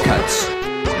all the shortcuts.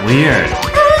 Weird.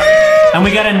 And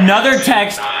we got another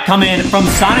text come in from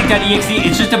Sonic.exe.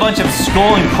 It's just a bunch of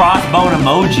skull and crossbone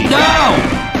emojis.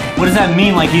 No! What does that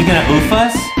mean? Like he's gonna oof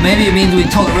us? Maybe it means we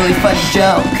told a really funny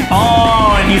joke.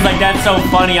 Oh, and he's like, that's so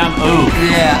funny, I'm oof.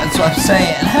 Yeah, that's what I'm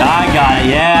saying. I got it,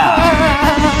 yeah.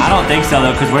 I don't think so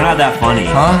though, because we're not that funny.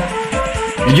 Huh?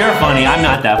 You're funny, I'm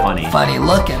not that funny. Funny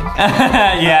looking.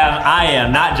 Yeah, I am,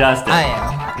 not Justin. I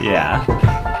am. Yeah.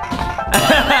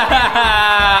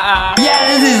 Yeah,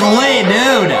 this is lit,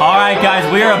 dude. Alright guys,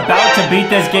 we are about to beat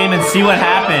this game and see what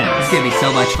happens. It's gonna be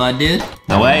so much fun, dude.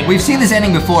 No way. We've seen this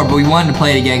ending before, but we wanted to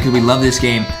play it again because we love this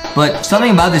game. But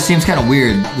something about this seems kind of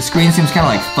weird. The screen seems kind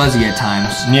of like fuzzy at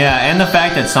times. Yeah, and the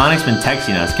fact that Sonic's been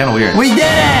texting us, kind of weird. We did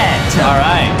it!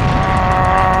 Alright.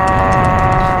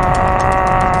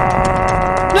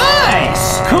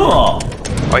 Nice! Cool.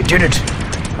 I did it!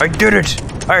 I did it!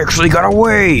 I actually got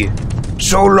away!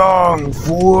 So long,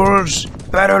 fools!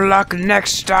 Better luck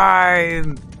next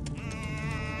time!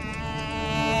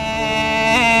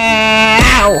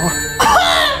 Ow!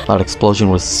 That explosion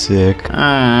was sick.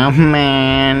 Oh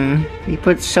man, we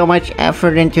put so much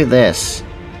effort into this.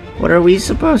 What are we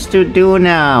supposed to do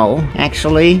now?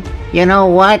 Actually, you know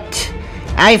what?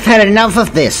 I've had enough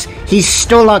of this. He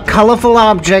stole our colorful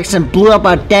objects and blew up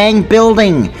our dang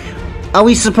building. Are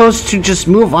we supposed to just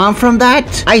move on from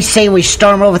that? I say we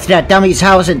storm over to that dummy's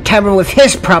house and tamper with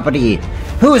his property.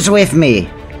 Who's with me?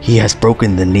 He has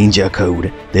broken the ninja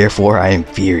code, therefore I am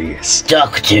furious.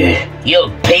 Doctor,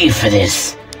 you'll pay for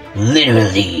this.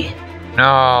 Literally.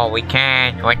 No, we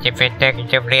can't. What if it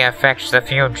negatively affects the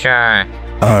future?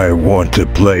 I want to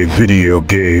play video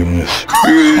games.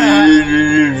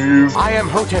 I am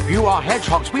Hotep, you are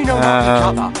hedgehogs. We know not each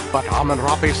other, but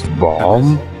Amun-Ra's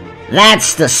Bomb?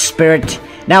 That's the spirit.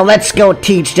 Now let's go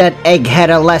teach that egghead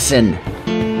a lesson.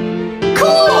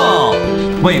 Cool!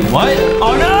 Wait, what?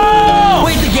 Oh no!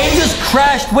 Wait, the game just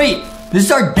crashed. Wait, this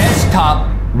is our desktop.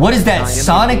 What is that?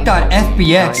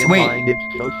 Sonic.fbx. Wait.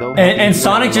 And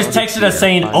Sonic just texted us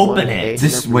saying open it.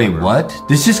 Wait, what?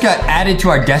 This just got added to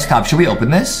our desktop. Should we open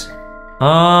this?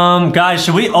 Guys,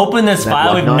 should we open this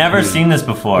file? We've never seen this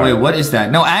before. Wait, what is that?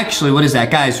 No, actually, what is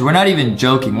that? Guys, we're not even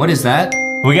joking. What is that?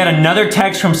 We got another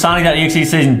text from Sonic.exe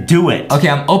saying do it. Okay,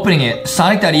 I'm opening it.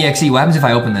 Sonic.exe. What happens if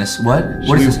I open this? What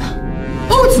is this?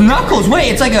 Oh, it's Knuckles. Wait,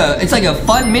 it's like a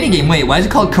fun minigame. Wait, why is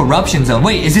it called Corruption Zone?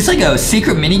 Wait, is this like a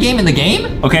secret minigame in the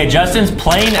game? Okay, Justin's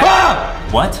playing.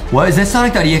 What? What is that?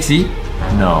 Sonic.exe?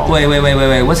 No. Wait.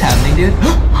 What's happening, dude?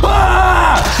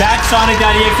 That's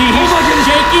Sonic.exe. He's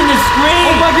shaking the screen.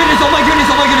 Oh my goodness.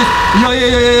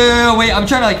 Yo. Wait, I'm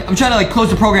trying to close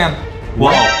the program.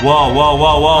 Whoa.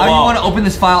 How do you want to open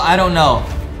this file? I don't know.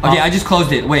 Okay, I just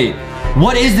closed it. Wait.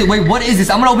 What is it? Wait, what is this?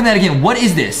 I'm gonna open that again. What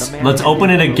is this? Let's open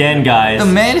it again, guys. The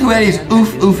man who had his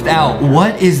oofed out.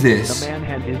 What is this?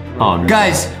 Oh, no.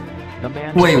 Guys,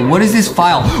 wait, what is this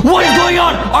file? What is going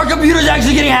on? Our computer's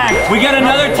actually getting hacked. We got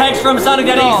another text from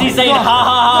Sonic.exe saying ha ha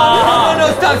ha. No,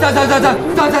 stop.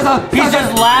 He's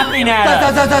just laughing at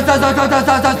us.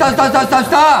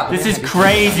 Stop. This is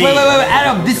crazy. Wait,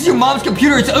 Adam, this is your mom's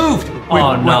computer. It's oofed. Wait,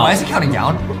 Oh, no. why is it counting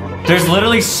down? There's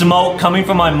literally smoke coming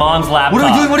from my mom's laptop. What do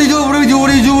we do?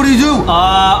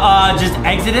 Just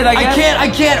exit it, I guess? I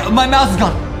can't. My mouse is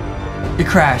gone. It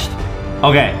crashed.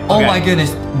 Okay. Oh my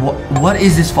goodness. What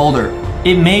is this folder?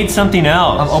 It made something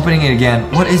else. I'm opening it again.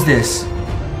 What is this?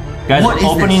 Guys, what we're is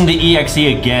opening this? the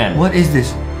EXE again. What is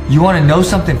this? You want to know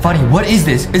something funny? What is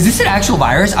this? Is this an actual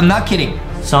virus? I'm not kidding.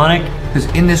 Sonic? Because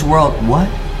in this world, what?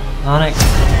 Sonic.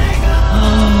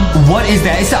 What is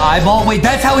that? It's an eyeball? Wait,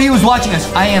 that's how he was watching us.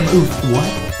 I am oof. What?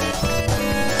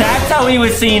 That's how he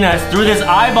was seeing us, through this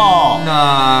eyeball.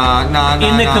 Nah.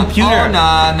 In the computer. Oh,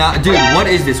 nah. Dude, what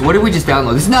is this? What did we just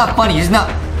download? This is not funny. This is not...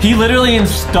 He literally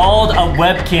installed a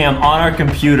webcam on our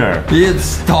computer. He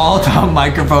installed a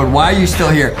microphone. Why are you still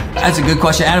here? That's a good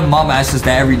question. Adam, mom asks us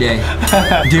that every day.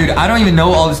 Dude, I don't even know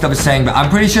what all this stuff is saying, but I'm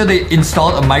pretty sure they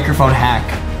installed a microphone hack.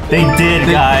 They did,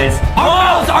 guys.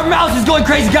 Our mouse is going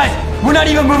crazy, guys. We're not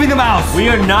even moving the mouse. We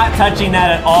are not touching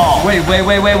that at all. Wait.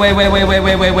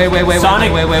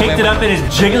 Sonic picked it up and is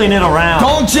jiggling it around.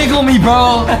 Don't jiggle me,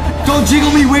 bro. Don't jiggle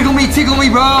me, wiggle me, tickle me,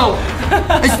 bro.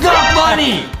 It's not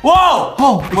funny. Whoa.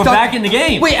 Oh, we're back in the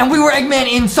game. Wait, and we were Eggman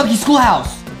in Sunky's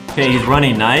schoolhouse. Okay, he's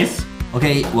running nice.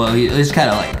 Okay, well, he's kind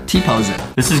of like T-posing.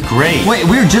 This is great. Wait,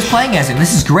 we were just playing as him.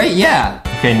 This is great, yeah.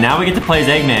 Okay, now we get to play as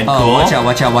Eggman. Oh, cool. watch out,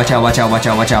 watch out, watch out, watch out, watch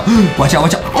out, watch out. Watch out,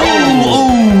 watch out.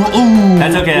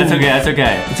 That's okay, that's okay, that's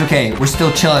okay. It's okay, we're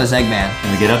still chilling as Eggman.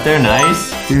 Can we get up there?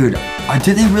 Nice. Dude,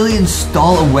 did they really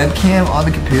install a webcam on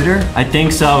the computer? I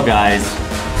think so, guys.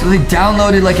 So they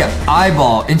downloaded like an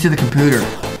eyeball into the computer.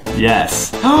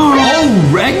 Yes. Oh,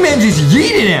 Eggman just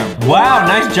yeeted him. Wow,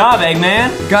 nice job, Eggman.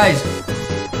 Guys,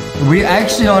 we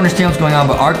actually don't understand what's going on,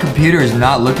 but our computer is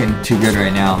not looking too good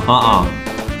right now.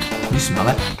 Can you smell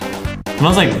that?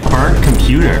 Smells like burnt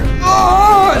computer.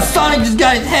 Oh, Sonic just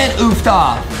got his head oofed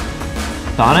off.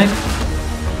 Sonic?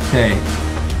 Hey,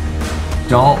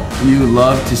 don't you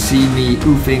love to see me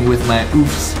oofing with my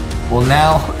oofs? Well,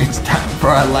 now it's time for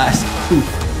our last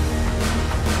oof.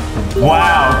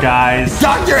 Wow, guys.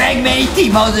 Dr. Eggman,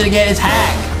 T-posing to get his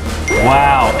hack.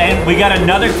 Wow, and we got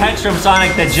another text from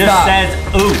Sonic that just says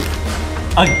oof.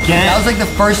 Again. That was like the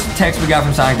first text we got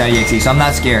from Sonic.exe, so I'm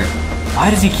not scared. Why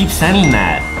does he keep sending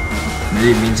that?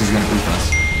 Maybe it means he's gonna oof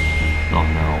us. Oh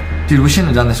no. Dude, we shouldn't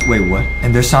have done this. Wait, what?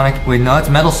 And there's Sonic. Wait, no, it's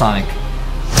Metal Sonic.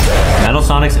 Metal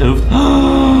Sonic's oof.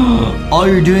 All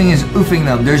you're doing is oofing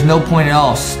them. There's no point at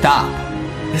all. Stop.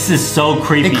 This is so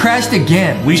creepy. It crashed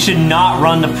again. We should not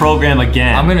run the program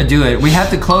again. I'm gonna do it. We have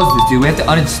to close this, dude. We have to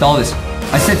uninstall this.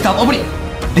 I said stop opening.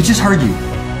 It just heard you.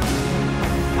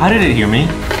 How did it hear me?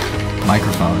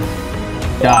 Microphone.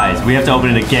 Guys, we have to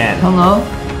open it again. Hello?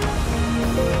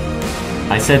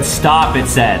 I said stop, it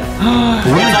said.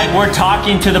 It's like we're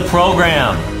talking to the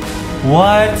program.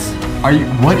 What?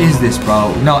 What is this,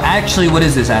 bro? No, actually, what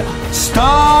is this at?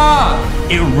 Stop!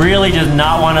 It really does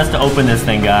not want us to open this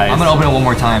thing, guys. I'm gonna open it one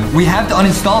more time. We have to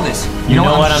uninstall this. You know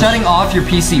what? I'm shutting off your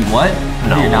PC. What?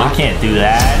 No, we can't do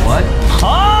that. What?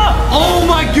 Oh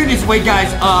my goodness! Wait, guys.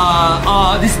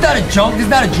 This is not a joke. This is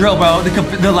not a drill, bro.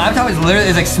 The laptop is literally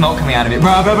there's like smoke coming out of it,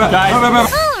 bro. Guys.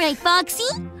 All right, Foxy.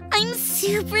 I'm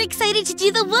super excited to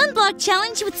do the one block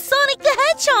challenge with Sonic the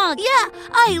Hedgehog. Yeah,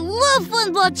 I love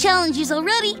one block challenges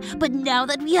already, but now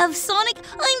that we have Sonic,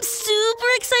 I'm super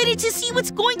excited to see what's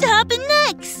going to happen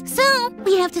next. So,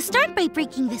 we have to start by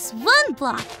breaking this one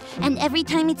block, and every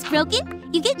time it's broken,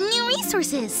 you get new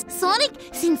resources. Sonic,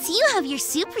 since you have your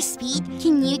super speed,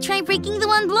 can you try breaking the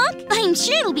one block? I'm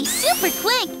sure it'll be super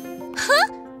quick.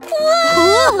 Huh?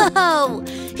 Whoa!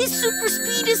 His super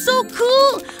speed is so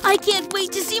cool! I can't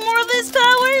wait to see more of his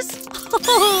powers!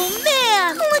 Oh,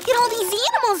 man! Look at all these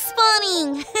animals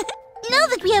spawning! Now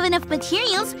that we have enough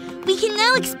materials, we can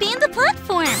now expand the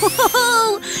platform!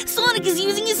 Whoa! Sonic is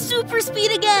using his super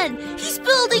speed again! He's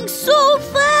building so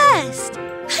fast!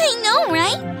 I know,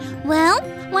 right? Well,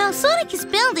 while Sonic is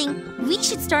building, we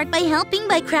should start by helping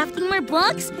by crafting more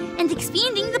blocks and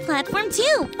expanding the platform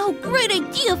too! Oh, great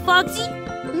idea, Foxy!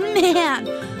 Man,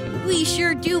 we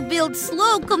sure do build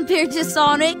slow compared to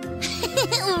Sonic.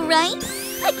 Right?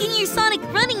 I can hear Sonic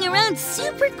running around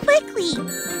super quickly.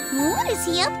 What is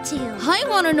he up to? I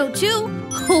want to know too.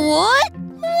 What?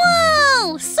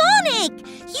 Whoa! Sonic!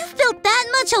 You've built that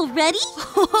much already?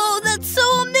 Oh, that's so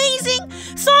amazing!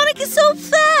 Sonic is so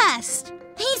fast!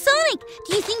 Hey, Sonic,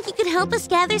 do you think you could help us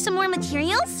gather some more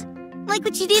materials? Like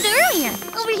what you did earlier,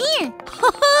 over here.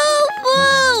 Oh,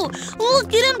 whoa!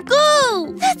 Look at him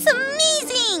go! That's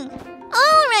amazing!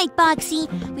 All right, Boxy,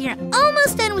 we are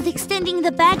almost done with extending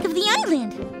the back of the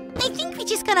island. I think we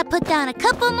just gotta put down a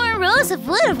couple more rows of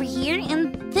wood over here,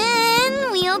 and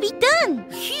then we'll be done.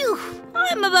 Phew!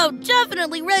 I'm about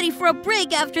definitely ready for a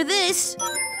break after this.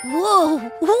 Whoa!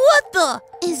 What the?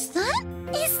 Is that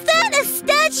a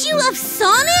statue of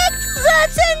Sonic?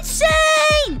 That's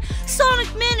insane!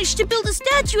 Sonic managed to build a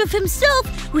statue of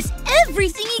himself with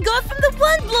everything he got from the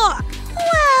one block.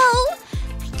 Wow!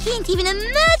 I can't even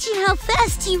imagine how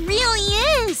fast he really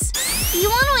is. You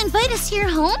want to invite us to your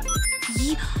home?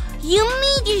 You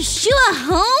made your shoe a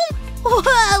home?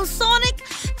 Wow, Sonic!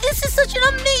 This is such an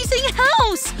amazing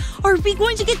house! Are we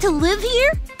going to get to live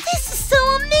here? This is so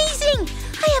amazing!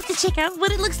 I have to check out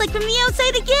what it looks like from the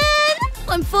outside again!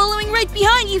 I'm following right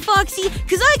behind you, Foxy,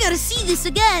 because I gotta see this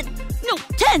again! No,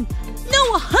 10!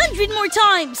 No, 100 more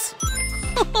times!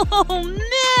 Oh,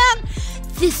 man!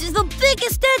 This is the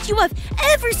biggest statue I've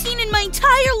ever seen in my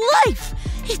entire life!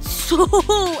 It's so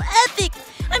epic!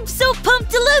 I'm so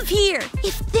pumped to live here!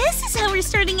 If this is how we're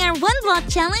starting our one block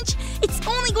challenge, it's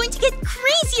only going to get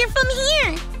crazier from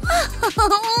here!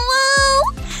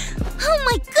 Whoa! Oh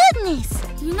my goodness!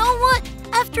 You know what?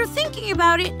 After thinking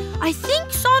about it, I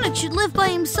think Sonic should live by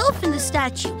himself in the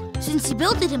statue, since he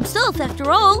built it himself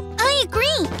after all. I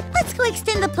agree! Let's go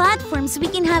extend the platform so we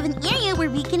can have an area where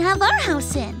we can have our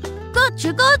house in.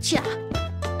 Gotcha, gotcha!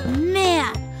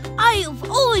 Man, I have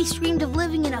always always dreamed of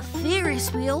living in a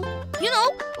Ferris wheel. You know,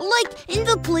 like in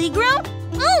the playground.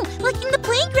 Oh, like in the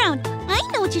playground. I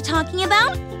know what you're talking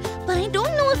about. But I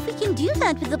don't know if we can do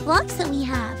that with the blocks that we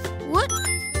have. What?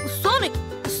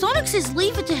 Sonic says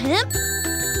leave it to him?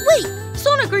 Wait,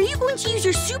 Sonic, are you going to use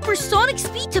your supersonic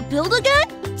speed to build again?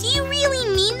 Do you really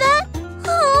mean that?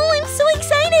 Oh, I'm so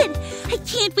excited! I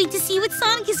can't wait to see what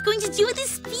Sonic is going to do with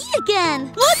his speed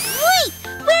again. What? Wait!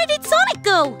 Where did Sonic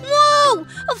go? Whoa!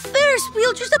 A Ferris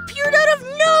wheel just appeared out of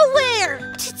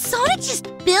nowhere! Did Sonic just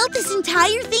build this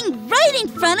entire thing right in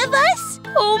front of us?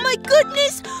 Oh my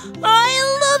goodness! I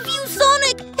love you,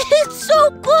 Sonic! It's so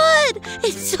good!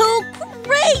 It's so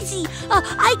crazy!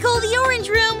 I call the orange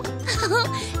room.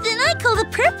 Then I call the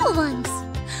purple ones.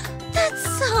 That's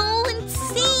so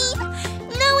insane!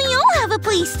 Now we all have a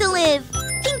place to live.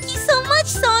 Thank you so much,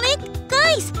 Sonic!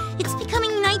 Guys, it's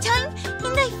becoming nighttime,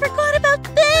 and I forgot about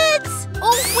beds!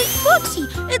 Oh, wait, Foxy!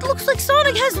 It looks like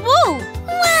Sonic has wool!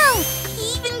 Wow!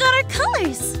 He even got our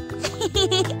colors!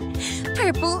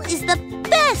 Purple is the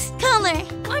best color!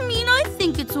 I mean, I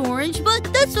think it's orange, but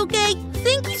that's okay.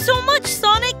 Thank you so much,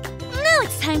 Sonic! Now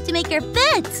it's time to make our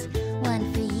beds.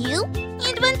 One for you,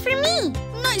 and one for me.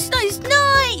 Nice, nice,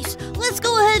 nice! Let's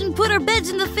go ahead and put our beds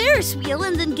in the Ferris wheel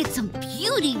and then get some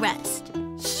beauty rest.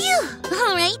 Phew!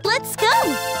 Alright, let's go!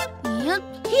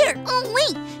 Yep, here. Oh,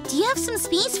 wait, do you have some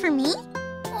space for me?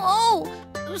 Oh,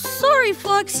 sorry,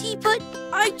 Foxy, but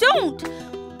I don't.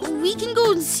 We can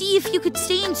go and see if you could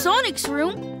stay in Sonic's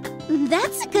room.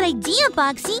 That's a good idea,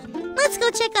 Boxy. Let's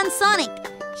go check on Sonic.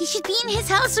 He should be in his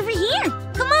house over here.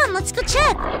 Come on, let's go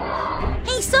check.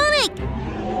 Hey, Sonic!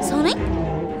 Sonic?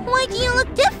 Why do you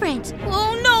look different?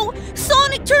 Oh no!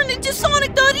 Sonic turned into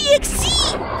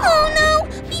Sonic.Exe! Oh no!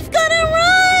 We've gotta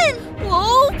run!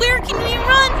 Whoa, where can we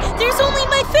run? There's only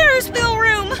my Ferris wheel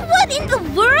room! What in the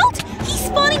world? He's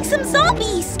spawning some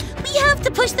zombies! We have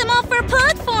to push them off our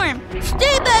platform!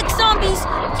 Stay back, zombies!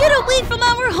 Get away from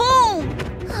our home!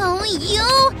 Oh,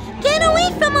 you! Get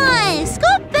away from us!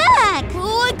 Go back!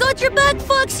 Oh, I got your back,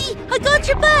 Foxy! I got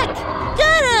your back!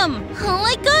 Got him! Oh,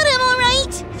 I got him, all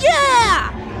right!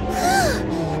 Yeah!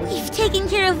 We've taken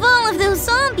care of all of those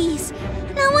zombies.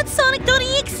 Now what's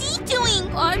Sonic.exe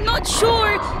doing? I'm not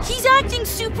sure. He's acting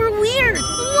super weird.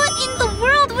 What in the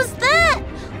world was that?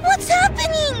 What's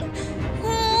happening?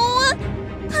 Oh,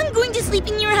 I'm going to sleep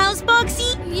in your house,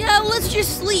 Boxy. Yeah, let's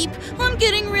just sleep. I'm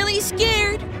getting really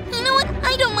scared. You know what?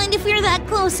 I don't mind if we're that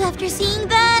close after seeing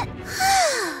that.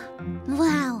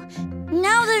 Wow.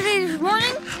 Now that it is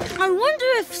morning, I wonder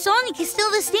if Sonic is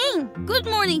still the same. Good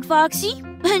morning, Foxy.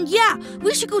 And yeah,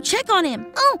 we should go check on him.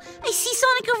 Oh, I see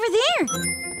Sonic over there.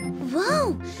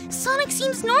 Whoa, Sonic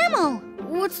seems normal.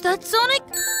 What's that, Sonic?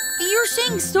 You're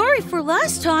saying sorry for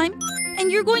last time,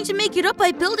 and you're going to make it up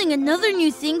by building another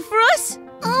new thing for us?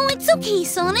 Oh, it's okay,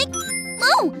 Sonic.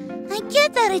 Oh, I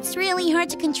get that it's really hard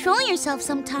to control yourself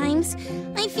sometimes.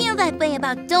 I feel that way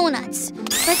about donuts.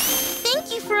 But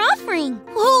thank you for offering.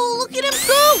 Oh, look at him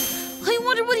go! I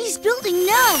wonder what he's building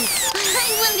now. I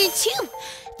wonder too.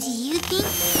 Do you think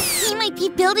he might be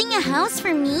building a house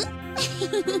for me?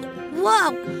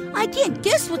 Wow, I can't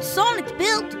guess what Sonic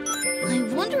built. I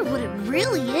wonder what it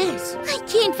really is. I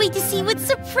can't wait to see what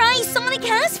surprise Sonic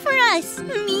has for us.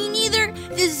 Me neither.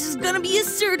 This is gonna be a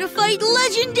certified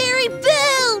legendary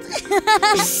build.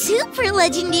 Super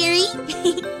legendary.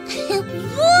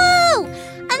 Whoa!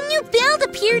 A new build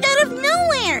appeared out of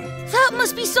nowhere. That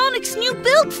must be Sonic's new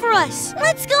build for us.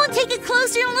 Let's go and take a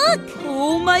closer look.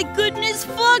 Oh my goodness,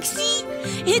 Foxy.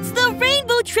 It's the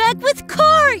rainbow track with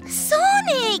cars.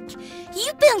 Sonic,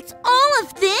 you built all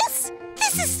of this?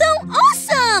 This is so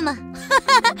awesome!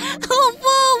 Oh,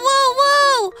 whoa, whoa,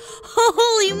 whoa!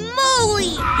 Holy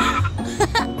moly!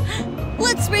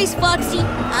 Let's race, Foxy.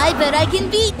 I bet I can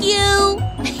beat you.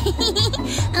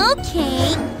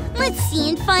 Okay, let's see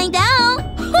and find out.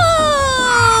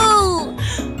 Whoa!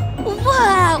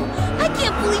 Wow! I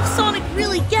can't believe Sonic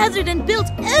really gathered and built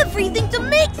everything to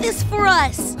make this for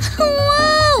us.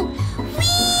 Whoa!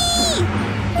 Whee!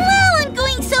 Wow, I'm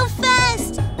going so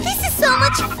fast. This is so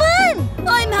much fun.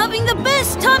 I'm having the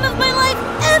best time of my life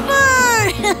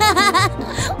ever!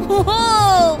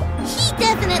 Whoa! He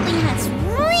definitely has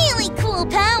really cool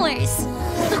powers.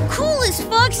 The coolest,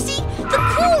 Foxy! The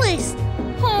coolest!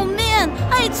 Oh man,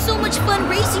 I had so much fun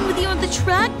racing with you on the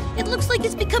track. It looks like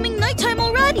it's becoming nighttime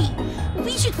already.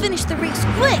 We should finish the race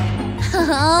quick. Oh,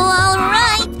 all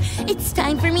right. It's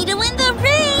time for me to win the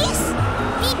race.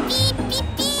 Beep, beep, beep,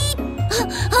 beep.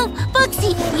 Oh,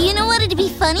 Foxy, you know what would be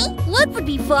funny? What would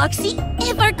be, Foxy?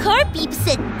 If our car beep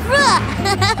said bruh.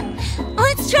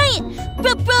 Let's try it.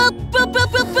 Bruh, bruh, bruh, bruh,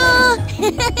 bruh,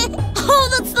 bruh. Oh,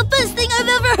 that's the best thing I've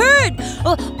ever heard.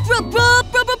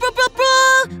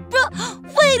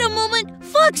 Wait a moment,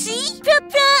 Foxy.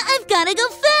 I've gotta go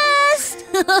fast.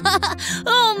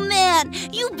 Oh man,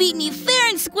 you beat me fair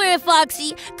and square,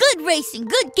 Foxy. Good racing,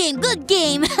 good game, good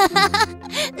game.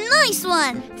 Nice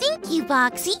one. Thank you,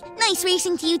 Foxy. Nice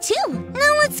racing to you too.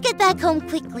 Now let's get back home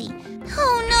quickly.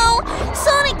 Oh no,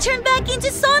 Sonic turned back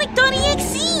into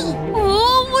Sonic.Exe.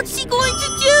 Oh, what's he going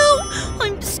to do?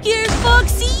 I'm scared,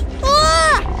 Foxy.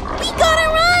 Ah, we gotta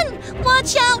run.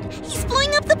 Watch out, he's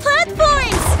blowing up the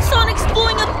platforms. Sonic's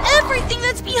blowing up everything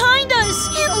that's behind us.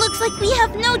 It looks like we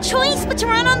have no choice but to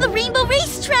run on the Rainbow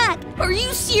Racetrack. Are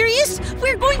you serious?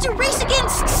 We're going to race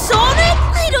against Sonic?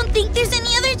 I don't think there's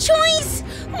any other choice.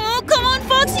 Oh, come on,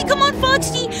 Foxy, come on,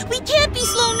 Foxy. We can't be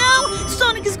slow now.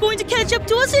 Sonic is going to catch up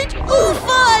to us and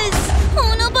fuzz.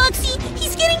 Oh no, Foxy,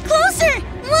 he's getting closer.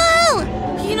 Wow!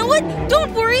 You know what?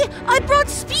 Don't worry, I brought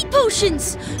speed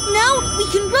potions. Now we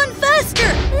can run faster.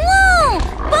 Whoa!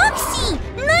 Foxy,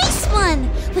 nice one.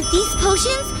 With these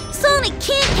potions, Sonic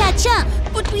can't catch up.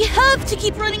 But we have to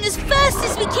keep running as fast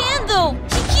as we can, though.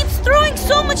 He keeps throwing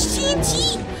so much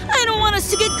TNT. I don't want us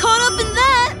to get caught up in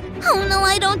that. Oh no,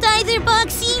 I don't either,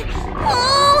 Foxy.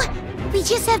 Oh, we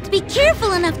just have to be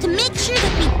careful enough to make sure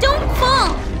that we don't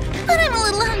fall. But I'm a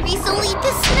little hungry, so leave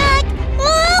the snack.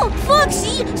 Whoa,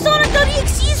 Foxy,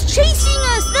 Sonic.exe is chasing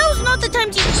us. Now's not the time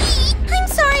to eat. I'm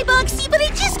sorry, Foxy, but I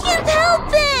just can't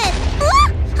help it.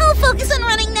 I'll focus on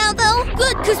running now, though.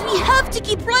 Good, because we have to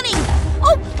keep running.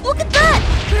 Oh, look at that.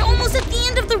 We're almost at the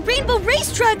end of the Rainbow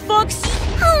Racetrack, Foxy.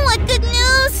 Oh, what good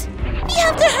news. We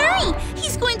have to hurry.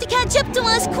 He's going to catch up to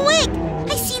us quick.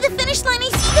 I see the finish line. I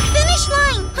see the finish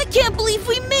line. I can't believe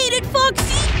we made it,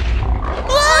 Foxy.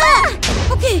 Ah!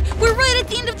 Okay, we're right at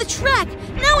the end of the track.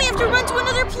 Now we have to run to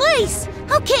another place.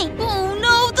 Okay. Oh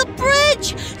no, the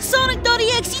bridge!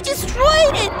 Sonic.exe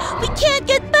destroyed it! We can't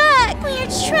get back! We're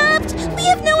trapped! We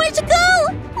have nowhere to go!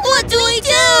 What do we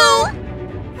do?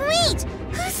 Wait,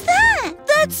 who's that?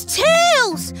 That's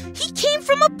Tails! He came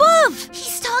from above!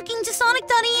 He's talking to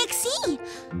Sonic.exe.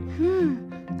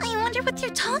 I wonder what they're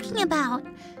talking about.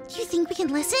 Do you think we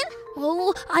can listen?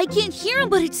 Oh, I can't hear him,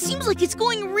 but it seems like it's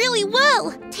going really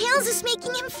well. Tails is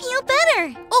making him feel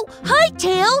better. Oh, hi,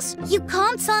 Tails. You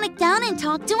calmed Sonic down and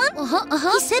talked to him?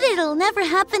 He said it'll never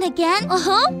happen again.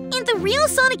 And the real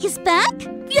Sonic is back?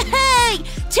 Yay!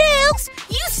 Tails,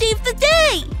 you saved the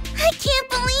day! I can't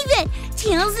believe it.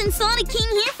 Tails and Sonic came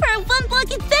here for a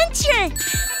one-block adventure.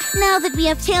 Now that we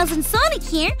have Tails and Sonic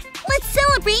here, let's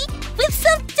celebrate with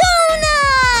some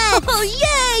donuts! Oh,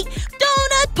 yay!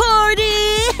 Donut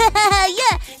party!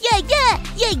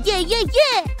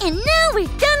 Yeah! And now we're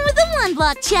done with the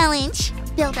one-block challenge.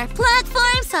 Build our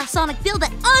platform, saw Sonic build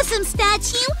that awesome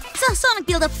statue, saw Sonic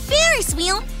build a Ferris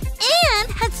wheel,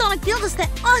 and had Sonic build us that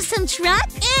awesome track,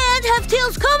 and have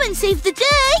Tails come and save the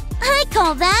day. I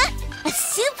call that a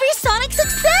supersonic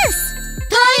success!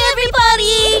 Bye,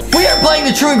 everybody! We are playing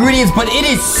the true ingredients, but it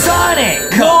is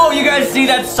Sonic! Whoa, you guys see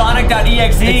that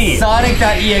Sonic.exe? It's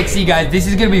Sonic.exe, guys. This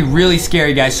is gonna be really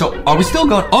scary, guys. So, are we still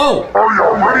going? Oh! Are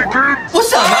y'all ready, kids?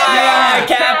 What's up? Aye,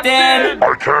 Captain!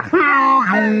 I can't hear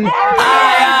you.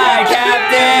 Aye,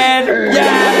 Captain!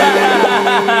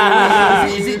 Yeah!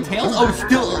 Is it Tails? Oh, it's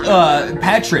still,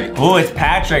 Patrick. Oh, it's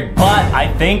Patrick, but I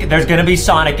think there's gonna be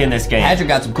Sonic in this game. Patrick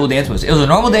got some cool dance moves. It was a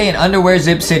normal day in Underwear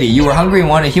Zip City. You were hungry and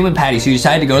wanted a human patty, so you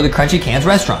decided to go to the Crunchy Cans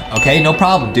restaurant. Okay, no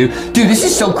problem, dude. Dude, this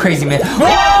is so crazy, man.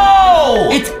 Whoa!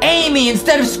 It's Amy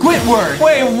instead of Squidward.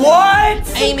 Wait, what?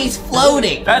 Amy's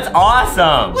floating. That's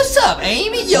awesome. What's up,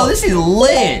 Amy? Yo, this is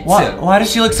lit. Why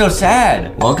does she look so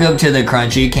sad? Welcome to the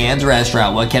Crunchy Cans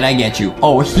restaurant. What can I get you?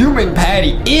 Oh, human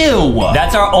patty. Ew.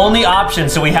 That's our only option,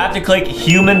 so we have to click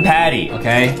human patty.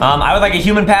 Okay. I would like a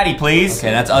human patty, please.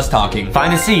 Okay, that's us talking.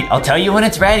 Find a seat. I'll tell you when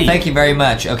it's ready. Thank you very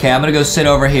much. Okay, I'm gonna go sit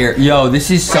over here. Yo,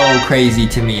 this is so crazy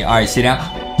to me. All right, sit down.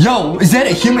 Yo, is that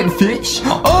a human fish?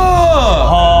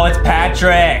 Oh, it's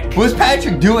Patrick. What's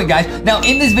Patrick doing, guys? Now,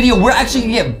 in this video, we're actually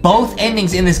gonna get both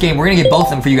endings in this game. We're gonna get both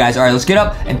of them for you guys. All right, let's get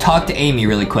up and talk to Amy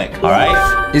really quick. All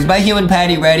right. Is my human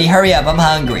patty ready? Hurry up, I'm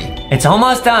hungry. It's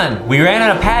almost done. We ran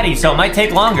out of patty, so it might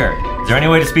take longer. Is there any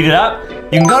way to speed it up?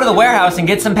 You can go to the warehouse and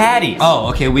get some patties. Oh,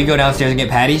 okay, we go downstairs and get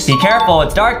patties? Be careful,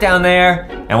 it's dark down there.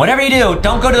 And whatever you do,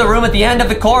 don't go to the room at the end of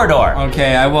the corridor.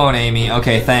 Okay, I won't, Amy.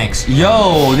 Okay, thanks.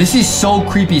 Yo, this is so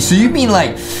creepy. So you mean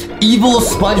like evil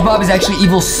SpongeBob is actually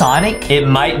evil Sonic? It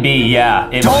might be, yeah.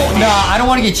 I don't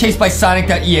want to get chased by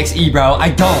Sonic.exe, bro.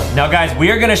 I don't. Now, guys,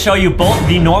 we are going to show you both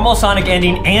the normal Sonic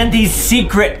ending and the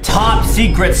secret, top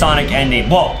secret Sonic ending.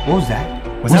 Whoa. What was that?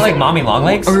 Was that like Mommy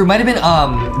Longlegs? Or it might have been,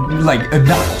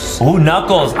 Knuckles. Oh,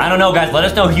 Knuckles. I don't know, guys. Let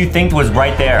us know who you think was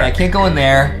right there. Okay, I can't go in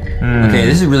there. Okay,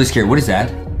 this is really scary. What is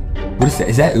that? What is that?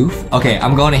 Is that oof? Okay,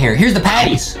 I'm going in here. Here's the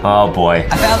patties. Oh boy.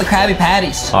 I found the Krabby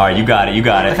Patties. All right, you got it. You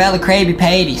got I it. found the Krabby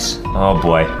Patties. Oh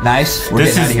boy. Nice. We're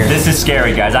getting out of here. This is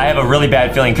scary, guys. I have a really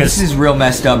bad feeling because this is real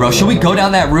messed up, bro. Should we go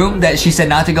down that room that she said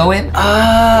not to go in?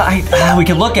 We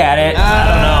could look at it.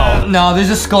 I don't know. No, there's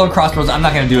a skull and crossbones. I'm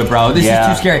not gonna do it, bro. This is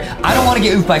too scary. I don't want to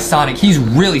get oofed by Sonic. He's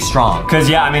really strong. Cause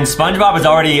yeah, I mean, SpongeBob is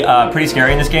already pretty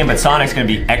scary in this game, but Sonic's gonna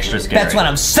be extra scary. That's what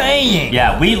I'm saying.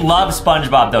 Yeah, we love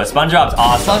SpongeBob though. SpongeBob's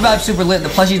awesome. SpongeBob's super lit. The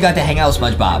plushie's got to hang out with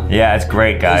SpongeBob. Yeah, it's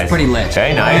great, guys. It's pretty lit.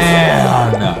 Okay, nice.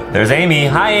 Yeah, no. There's Amy.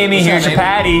 Hi, Amy. What's Here's up, your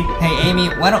patty. Hey, Amy.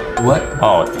 What?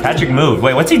 Oh, Patrick moved.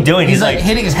 Wait, what's he doing? He's like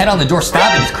hitting his head on the door.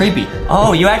 Stop it. It's creepy.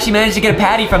 Oh, you actually managed to get a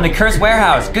patty from the cursed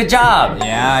warehouse. Good job.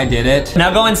 Yeah, I did it.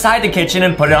 Now go inside the kitchen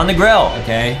and put it on the grill.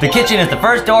 Okay. The kitchen is the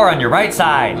first door on your right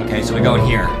side. Okay, so we go in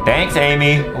here. Thanks,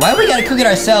 Amy. Why we gotta cook it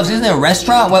ourselves? Isn't it a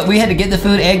restaurant? What, we had to get the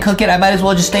food and cook it? I might as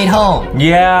well just stayed home.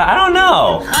 Yeah, I don't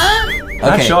know.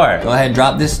 Not sure. Go ahead,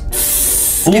 drop this.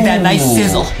 Get that nice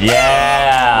sizzle.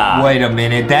 Yeah. Wait a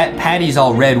minute, that patty's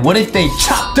all red. What if they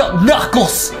chopped up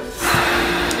Knuckles?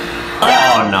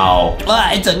 Oh no.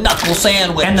 It's a knuckle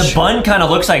sandwich. And the bun kind of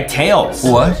looks like Tails.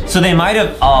 What? So they might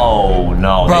have, oh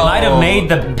no. Bro. They might have made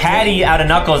the patty out of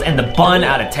Knuckles and the bun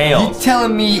out of Tails. You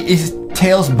telling me is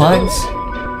Tails buns?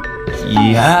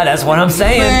 Yeah, that's what I'm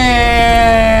saying.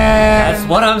 Man. That's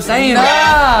what I'm saying,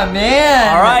 man.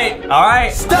 Man. All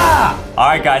right. Stop. All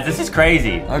right, guys, this is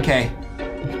crazy. Okay.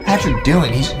 What's Patrick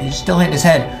doing? He's still hitting his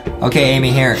head. Okay,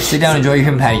 Amy, here. Sit down and enjoy your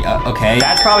human patty. Okay.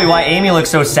 That's probably why Amy looks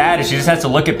so sad, is she just has to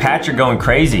look at Patrick going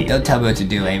crazy. Don't tell me what to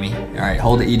do, Amy. All right,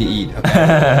 hold it, eat to eat.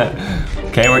 Okay.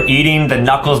 Okay, we're eating the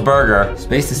Knuckles burger.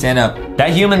 Space to stand up.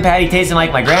 That human patty tasting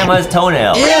like my grandma's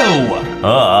toenail. Ew!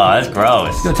 Oh, that's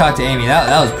gross. Let's go talk to Amy.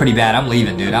 That was pretty bad. I'm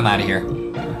leaving, dude. I'm out of here.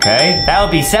 Okay, that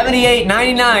would be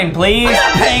 $78.99, please. I'm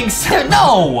not paying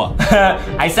no!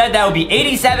 I said that would be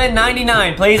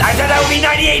 $87.99, please. I said that would be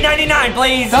 $98.99,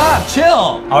 please. Stop, chill.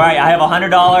 All right, I have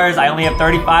 $100. I only have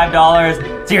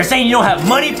 $35. So you're saying you don't have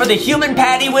money for the human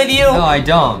patty with you? No, I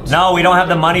don't. No, we don't have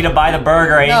the money to buy the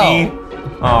burger, Amy.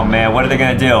 No. Oh man, what are they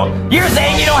gonna do? You're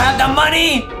saying you don't have the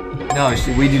money? No,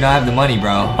 we do not have the money,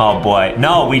 bro. Oh boy,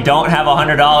 no, we don't have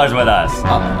 $100 with us.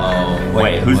 Uh-oh.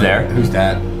 Wait, who's there? Who's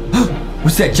that?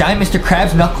 What's that giant Mr.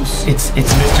 Krabs Knuckles? It's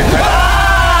Mr.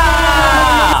 Krabs.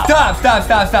 Stop.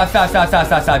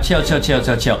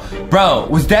 Chill. Bro,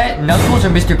 was that Knuckles or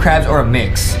Mr. Krabs or a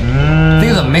mix? I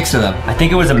think it was a mix of them. I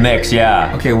think it was a mix,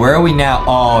 yeah. Okay, where are we now?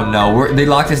 Oh no, they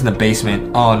locked us in the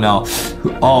basement. Oh no.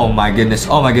 Oh my goodness,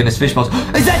 fish balls.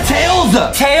 Is that Tails?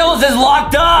 Tails is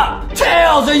locked up!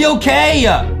 Tails, are you okay?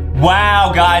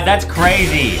 Wow, guys, that's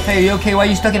crazy. Hey, are you okay? Why are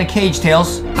you stuck in a cage,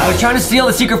 Tails? I was trying to steal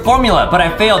the secret formula, but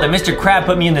I failed and Mr. Crab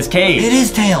put me in this cage. It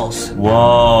is Tails.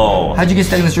 Whoa. How'd you get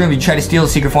stuck in this room? Did you try to steal the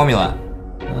secret formula?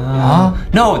 Huh?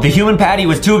 No, the human patty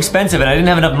was too expensive and I didn't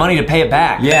have enough money to pay it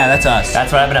back. Yeah, that's us.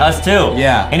 That's what happened to us too.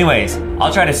 Yeah. Anyways,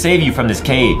 I'll try to save you from this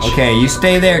cage. Okay, you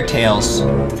stay there, Tails.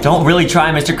 Don't really try.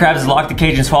 Mr. Krabs has locked the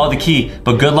cage and swallowed the key,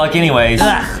 but good luck anyways.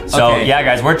 Ugh. So Okay. yeah,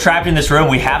 guys, we're trapped in this room.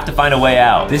 We have to find a way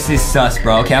out. This is sus,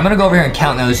 bro. Okay, I'm gonna go over here and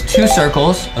count. Now, there's 2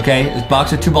 circles. Okay, there's a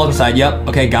box with 2 balls inside. Yep.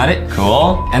 Okay, got it.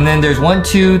 Cool. And then there's 1,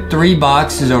 2, 3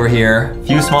 boxes over here.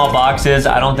 Few small boxes.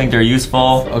 I don't think they're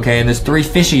useful. Okay, and there's 3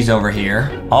 fishies over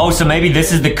here. Oh, so maybe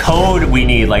this is the code we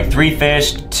need, like 3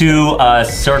 fish, 2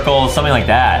 circles, something like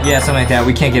that. Yeah, something like that.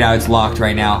 We can't get out. It's locked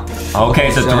right now.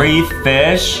 Okay, so 3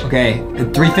 fish. Okay,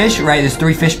 3 fish, right? There's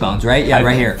 3 fish bones, right? Yeah,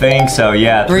 right here. I think so,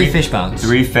 yeah. 3 fish bones.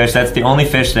 3 fish, that's the only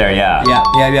fish there, yeah.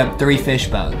 Yeah, 3 fish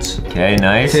bones. Okay,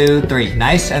 nice. 2, 3,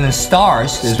 nice. And then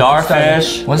stars. There's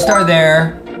Starfish. 1 star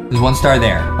there. There's 1 star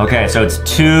there. Okay, so it's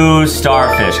 2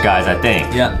 starfish, guys, I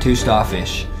think. Yep, 2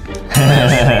 starfish.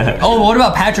 Oh, what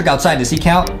about Patrick outside? Does he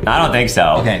count? I don't think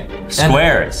so. Okay.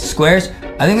 Squares. Squares?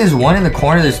 I think there's 1 in the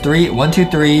corner. There's 3. 1, 2,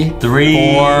 3.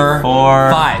 4,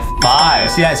 5.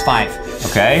 5. See, that's 5.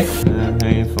 Okay.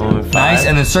 3, 4, 5. Nice.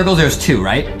 And then circles, there's 2,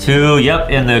 right? 2, yep,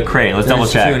 in the crate. Let's double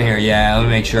check. There's 2 in here. Yeah, let me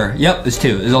make sure. Yep, there's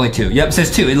 2. There's only 2. Yep, it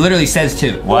says 2. It literally says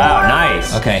 2. Wow,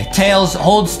 nice. Okay, Tails,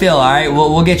 hold still, all right?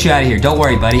 We'll get you out of here. Don't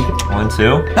worry, buddy. 1,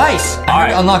 2. Nice.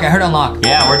 I heard unlock.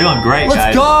 Yeah, we're doing great,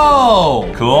 guys. Let's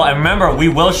go. Cool. And remember, we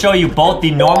will show you both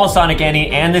the normal Sonic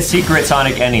ending and the secret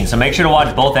Sonic ending. So make sure to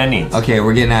watch both endings. Okay,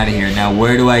 we're getting out of here. Now,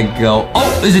 where do I go?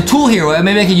 Oh, there's a tool here.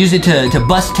 Maybe I can use it to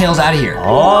bust Tails out of here.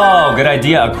 Oh, good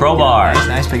idea. A crowbar.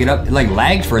 Nice, pick it up. It like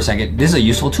lagged for a second. This is a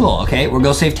useful tool, okay? We'll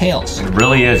go save Tails. It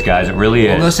really is, guys. It really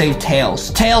is. We'll go save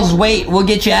Tails. Tails, wait. We'll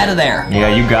get you out of there.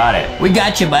 Yeah, you got it. We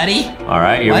got you, buddy. All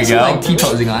right, here we go. Like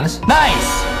T-posing on us.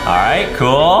 Nice. All right,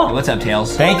 cool. Hey, what's up,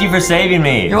 Tails? Thank you for saving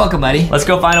me. You're welcome, buddy. Let's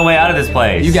go find a way out of this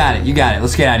place. You got it. You got it.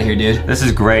 Let's get out of here, dude. This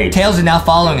is great. Tails is now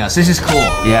following us. This is cool.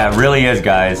 Yeah, it really is,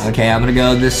 guys. Okay, I'm gonna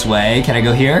go this way. Can I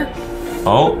go here?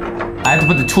 Oh. I have to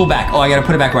put the tool back. Oh, I gotta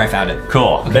put it back where I found it.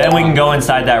 Cool. Okay. Then we can go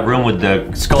inside that room with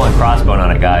the skull and crossbone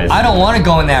on it, guys. I don't want to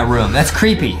go in that room. That's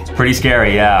creepy. It's pretty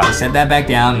scary, yeah. I set that back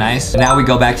down. Nice. Now we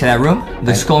go back to that room.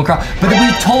 The skull and cross. But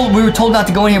we were told not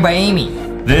to go in here by Amy.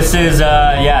 This is,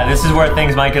 yeah, this is where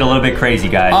things might get a little bit crazy,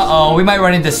 guys. Uh-oh, we might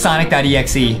run into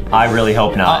Sonic.Exe. I really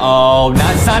hope not. Uh-oh,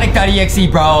 not Sonic.Exe,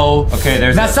 bro. Okay,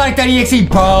 there's... Not Sonic.Exe,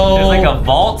 bro. There's like a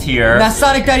vault here. Not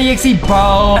Sonic.Exe,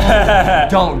 bro.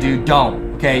 Don't, dude, don't.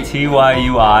 Okay.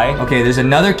 TYUI. Okay, there's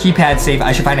another keypad safe.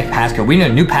 I should find a passcode. We need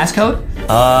a new passcode?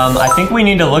 I think we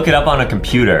need to look it up on a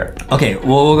computer. Okay,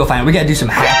 we'll go find it. We gotta do some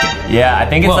hacking. Yeah, I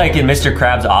think it's like in Mr.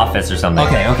 Krabs' office or something.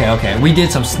 Okay. We did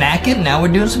some snacking, now we're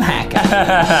doing some hacking.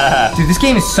 Dude, this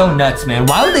game is so nuts, man.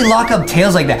 Why would they lock up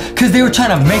Tails like that? Because they were trying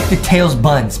to make the Tails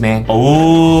buns, man.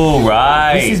 Oh,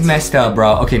 right. This is messed up,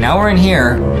 bro. Okay, now we're in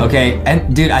here. Okay,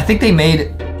 and dude, I think they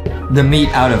made the meat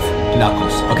out of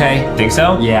Knuckles, okay? Think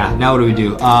so? Yeah, now what do we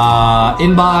do?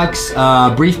 Inbox,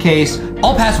 briefcase,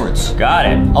 all passwords. Got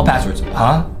it. All passwords,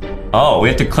 huh? Oh, we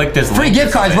have to click this. Free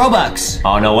gift cards, Robux.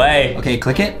 Oh, no way. Okay,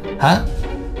 click it, huh?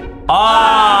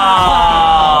 Oh!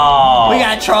 We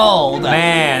got trolled.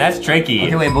 Man, that's tricky.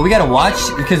 Okay, wait, but we gotta watch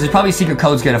because there's probably secret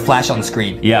codes gonna flash on the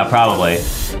screen. Yeah, probably.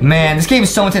 Man, this game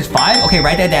is so intense. 5? Okay,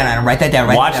 write that down, Adam. Write that down.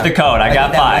 Watch the code. I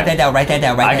got 5. Write that down. Write that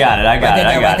down. I got it. Write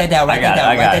that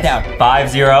down.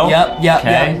 5-0. Yep.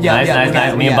 Okay.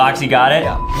 Nice. Me and Boxy got it.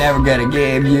 Never gonna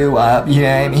give you up. You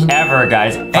know what I mean? Ever,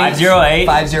 guys. 508.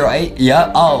 508.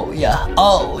 Yep. Oh yeah.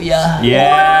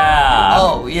 Yeah.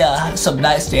 Oh yeah. Some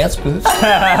nice dance moves.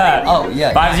 Oh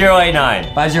yeah.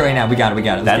 5089. 5089. We got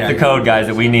it. That's the code, guys,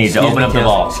 that we need to open up the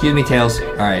vault. Excuse me, Tails.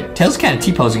 All right. Tails kind of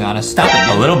T-posing on us. Stop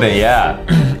it. A little bit, yeah.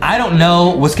 I don't know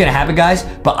what's gonna happen, guys,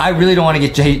 but I really don't want to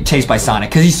get chased by Sonic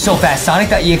because he's so fast.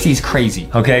 Sonic.exe is crazy.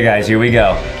 Okay, guys, here we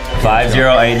go.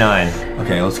 5089.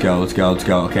 Okay, let's go.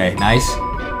 Okay, nice.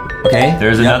 Okay.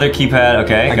 There's another keypad.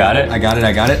 Okay, I got it.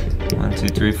 1, 2,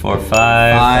 3, 4,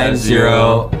 5,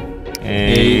 0,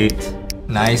 8.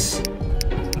 Nice.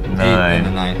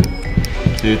 9.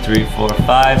 2, 3, 4,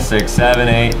 5, 6, 7,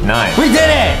 8, 9. We did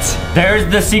it! There's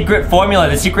the secret formula,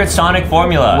 the secret Sonic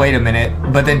formula. Wait a minute,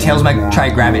 but then Tails might try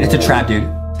to grab it. It's a trap, dude.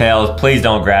 Tails, please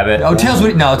don't grab it. Oh, Tails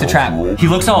would. No, it's a trap. He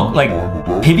looks all like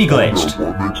pibby glitched.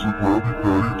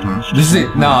 This is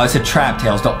it. No, it's a trap,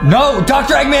 Tails. Don't. No,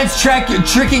 Dr. Eggman's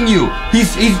tricking you.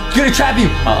 He's gonna trap you.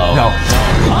 Uh-oh. No.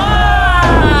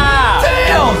 Ah!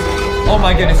 Tails! Oh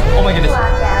my goodness.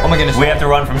 We have to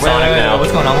run from Sonic now.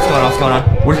 What's going on?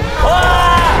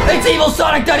 Ah! It's evil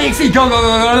Sonic.exe. Go.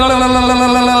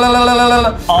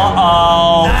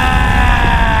 Uh-oh.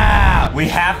 We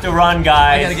have to run,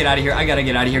 guys. I gotta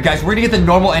get out of here. Guys, we're gonna get the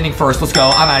normal ending first. Let's go.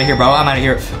 I'm out of here, bro.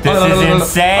 This is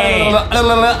insane.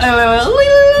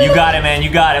 You got it, man. You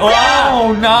got it.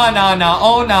 Oh, nah.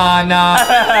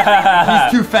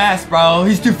 He's too fast, bro.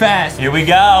 Here we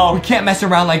go. We can't mess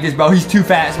around like this, bro. He's too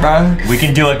fast, bro. We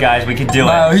can do it, guys. We can do it.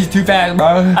 Bro, he's too fast,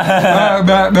 bro.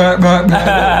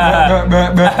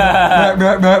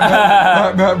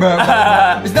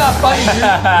 It's not funny, dude.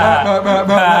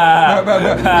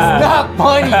 It's not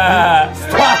funny.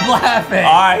 Stop laughing.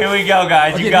 All right, here we go,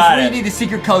 guys. You got it. This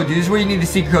is where you need the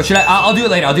secret code, dude. Should I'll do it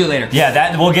later.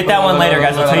 Yeah, we'll get that one later,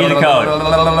 guys. I'll tell you the code.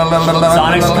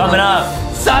 Sonic's coming up.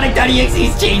 Sonic.exe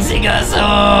is chasing us. You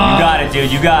got it,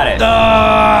 dude. You got it.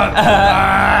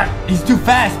 He's too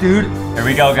fast, dude. Here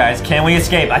we go, guys. Can we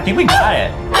escape? I think we got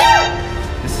it.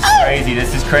 This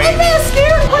is crazy. I'm not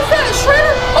scared. What's that? A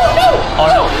shredder? Oh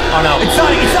no. It's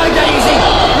Sonic.exe.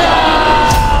 No!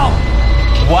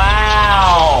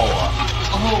 Wow.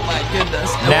 Oh my goodness.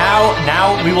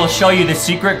 Now we will show you the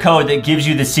secret code that gives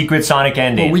you the secret Sonic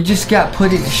ending. Well, we just got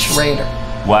put in a shredder.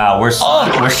 Wow, we're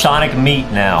Sonic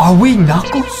meat now. Are we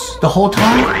Knuckles the whole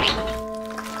time?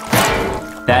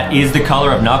 That is the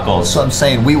color of Knuckles. So I'm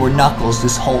saying we were Knuckles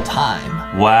this whole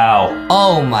time. Wow.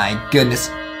 Oh my goodness.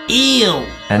 Ew.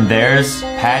 And there's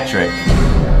Patrick.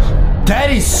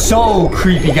 That is so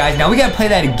creepy, guys. Now we gotta play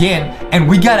that again, and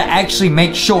we gotta actually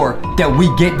make sure that we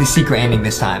get the secret ending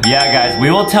this time. Yeah, guys, we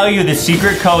will tell you the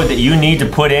secret code that you need to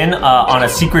put in on a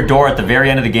secret door at the very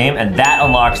end of the game, and that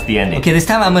unlocks the ending. Okay, this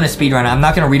time I'm gonna speedrun. I'm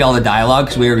not gonna read all the dialogue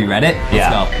because we already read it.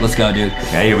 Let's go, dude.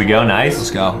 Okay, here we go. Nice.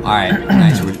 Let's go. All right,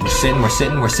 nice. We're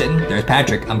sitting. There's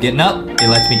Patrick. I'm getting up. It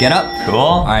lets me get up. Cool.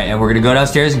 All right, and we're gonna go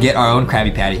downstairs and get our own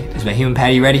Krabby Patty. Is my human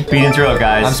patty ready? Speeding through it,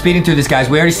 guys. I'm speeding through this, guys.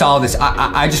 We already saw this.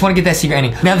 I just want to get that secret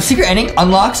ending. Now, the secret ending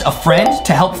unlocks a friend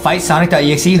to help fight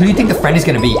Sonic.exe. Who do you think the friend is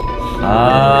gonna be?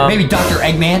 Maybe Dr.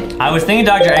 Eggman? I was thinking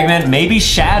Dr. Eggman, maybe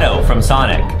Shadow from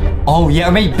Sonic. Oh, yeah,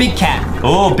 or maybe Big Cat.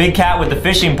 Oh, Big Cat with the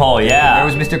fishing pole, yeah. There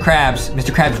was Mr. Krabs.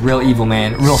 Mr. Krabs real evil,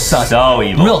 man. Real sus. So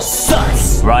evil. Real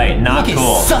sus. Right, not Look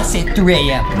cool. At sus at 3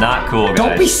 a.m. Not cool, guys.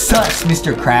 Don't be sus,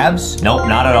 Mr. Krabs. Nope,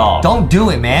 not at all. Don't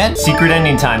do it, man. Secret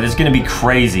ending time. This is gonna be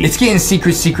crazy. It's getting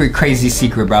secret, crazy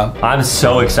secret, bro. I'm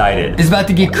so excited. It's about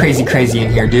to get crazy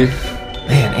in here, dude.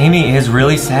 Man, Amy is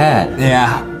really sad.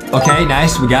 Yeah. Okay,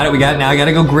 nice. We got it. Now I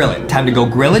gotta go grill it. Time to go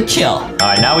grill and chill. All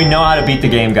right, now we know how to beat the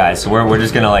game, guys. So we're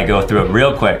just gonna like go through it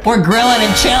real quick. We're grilling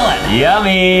and chilling.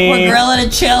 Yummy. We're grilling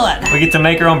and chilling. We get to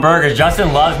make our own burgers.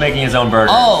 Justin loves making his own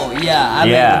burgers. Oh, yeah. I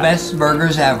make the best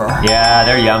burgers ever. Yeah,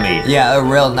 they're yummy. Yeah, they're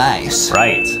real nice.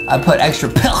 Right. I put extra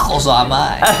pickles on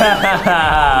mine.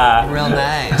 Real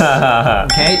nice.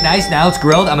 Okay, nice. Now it's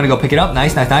grilled. I'm gonna go pick it up.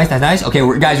 Nice.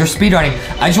 Okay, guys, we're speedrunning.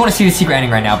 I just wanna see the secret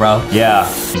ending right now, bro. Yeah,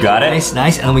 you got it?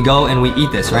 Nice. And then we go and we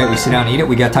eat this, right? We sit down and eat it.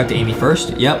 We gotta talk to Amy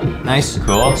first. Yep, nice.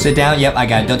 Cool. Sit down. Yep, I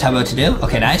got it. Don't tell me what to do.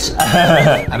 Okay, nice.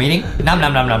 I'm eating. Nom.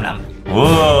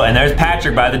 Whoa, and there's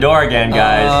Patrick by the door again,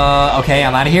 guys. Okay,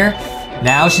 I'm out of here.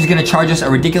 Now she's gonna charge us a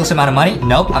ridiculous amount of money.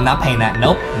 Nope, I'm not paying that.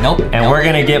 Nope. And we're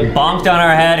gonna get bonked on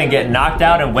our head and get knocked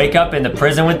out and wake up in the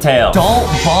prison with Tails. Don't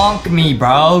bonk me,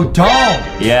 bro. Don't.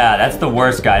 Yeah, that's the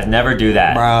worst, guys. Never do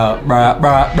that. Bro.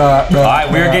 All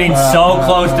right, we're getting so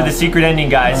close to the secret ending,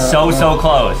 guys. So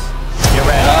close. Get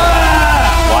ready.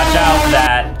 Watch out for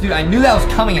that. Dude, I knew that was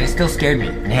coming and it still scared me.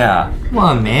 Yeah. Come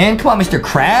on, man. Come on, Mr.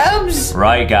 Krabs.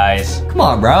 Right, guys. Come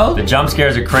on, bro. The jump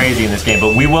scares are crazy in this game,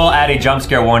 but we will add a jump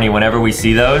scare warning whenever we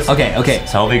see those. Okay.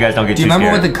 So hopefully you guys don't get too scared. Do you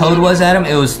remember what the code was, Adam?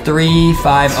 It was 3,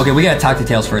 5. Okay, we gotta talk to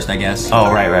Tails first, I guess.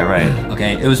 Oh, right.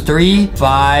 Okay, it was 3,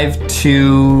 5,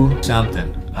 2,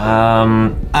 something. I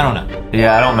don't know.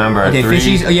 Yeah, I don't remember. Okay,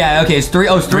 fishies. Oh, yeah, okay, it's 3.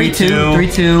 Oh, it's 3, 2,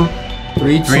 3, 2.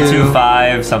 3, 2, 3, 2,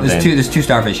 5, something. There's 2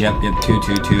 starfish. Yep. 2,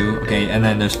 2, 2. Okay, and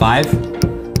then there's 5.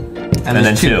 And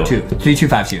then 2. 3, 2,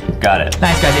 5, 2. Got it.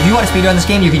 Nice, guys. If you want to speedrun this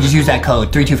game, you can just use that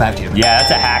code 3252. Yeah,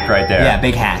 that's a hack right there. Yeah,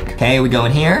 big hack. Okay, we go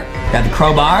in here. Got the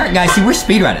crowbar. Guys, see, we're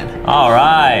speedrunning. All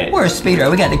right. We're a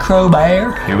speedrunner. We got the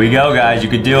crowbar. Here we go, guys. You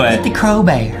could do it. Get the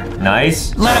crowbar.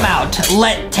 Nice. Let him out.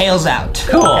 Let Tails out.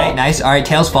 Cool. Okay, nice. All right,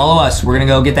 Tails, follow us. We're gonna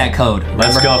go get that code. Remember?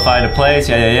 Let's go find a place.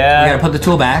 Yeah. We gotta put the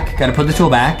tool back.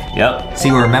 Yep.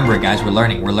 See, we remember it, guys. We're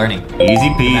learning.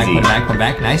 Easy peasy. Put it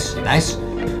back. Nice.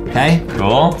 Okay.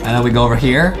 Cool. And then we go over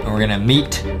here, and we're gonna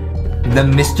meet the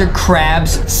Mr.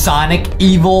 Krabs Sonic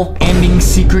Evil Ending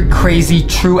Secret Crazy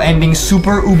True Ending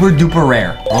Super Uber Duper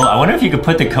Rare. Well, I wonder if you could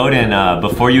put the code in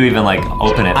before you even like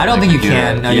open it. I don't think you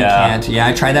can. No, yeah. you can't. Yeah,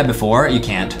 I tried that before. You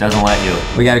can't. Doesn't let you.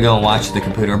 We gotta go and watch the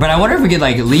computer. But I wonder if we could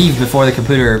like leave before the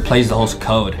computer plays the whole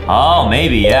code. Oh,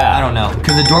 maybe, yeah. I don't know.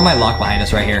 Because the door might lock behind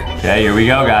us right here. Okay, here we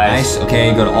go, guys. Nice.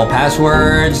 Okay, go to all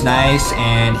passwords. Nice.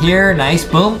 And here, nice.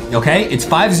 Boom. Okay, it's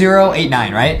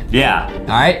 5089, right? Yeah. All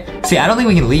right. See, I don't think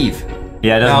we can leave.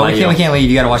 Yeah, it doesn't let you. We can't leave.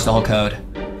 You gotta watch the whole code.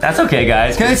 That's okay,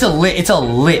 guys. Cause it's a lit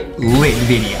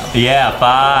video. Yeah,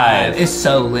 5. It's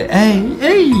so lit. Hey.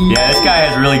 Yeah, this guy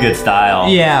has really good style.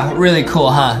 Yeah, really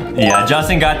cool, huh? Yeah,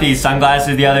 Justin got these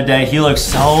sunglasses the other day. He looks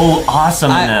so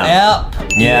awesome in them.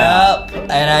 Yep.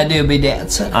 And I do be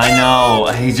dancing. I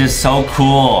know. He's just so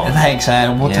cool. Thanks,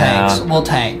 Adam. Well,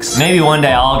 thanks. Maybe one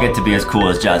day I'll get to be as cool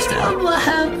as Justin.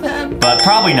 But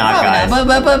probably not, guys.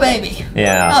 But baby.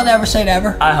 Yeah. I'll never say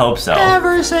never. I hope so.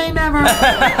 Never say never. All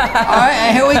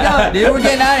right, here we go, dude. We're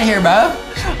getting out of here, bro.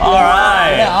 All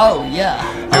right. Yeah.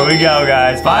 Here we go,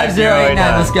 guys. 5089.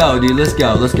 Let's go, dude. Let's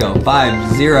go. 50.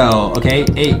 Okay,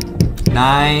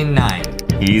 899.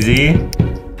 Easy.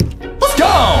 Let's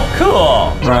go.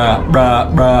 Cool. Bruh.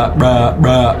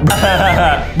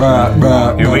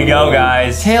 Here we go,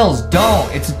 guys. Tails, don't.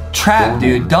 It's a trap,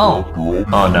 dude. Don't.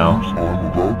 Oh no.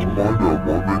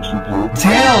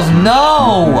 Tails,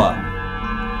 no.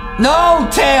 No,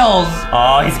 Tails.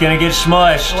 Oh, he's gonna get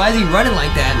smushed. Why is he running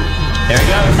like that? There he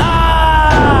goes.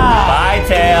 Ah! Bye,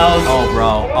 Tails. Oh,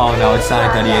 bro. Oh no, it's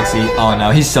Sonic.exe. Oh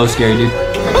no, he's so scary, dude.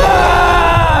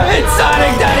 It's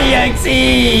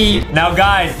Sonic.exe! Now,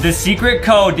 guys, the secret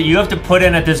code that you have to put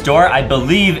in at this door, I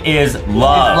believe, is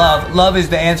love. Love is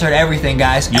the answer to everything,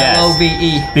 guys. Yes.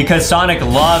 L-O-V-E. Because Sonic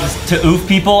loves to oof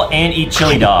people and eat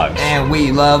chili dogs. And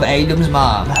we love Adam's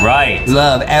mom. Right.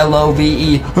 Love,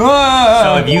 L-O-V-E.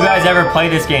 So if you guys ever play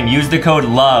this game, use the code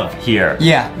LOVE here.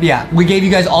 Yeah. We gave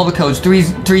you guys all the codes.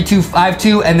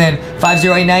 3252 and then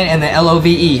 5089 and then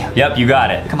L-O-V-E. Yep, you got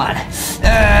it. Come on. Here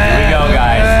we go,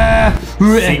 guys.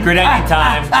 Secret ending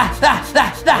time.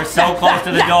 We're so close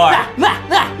to the door.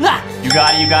 You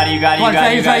got it.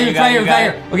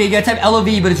 Okay, you gotta type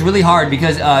L-O-V, but it's really hard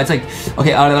because it's like,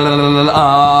 okay,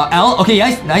 L. Okay,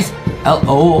 nice.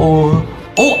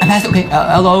 Oh, I passed. Okay,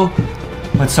 L-O.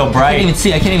 It's so I bright. can't even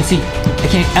see. I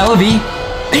can't. L-V.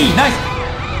 E, nice.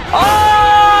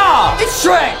 Oh! It's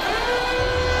Shrek.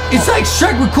 It's like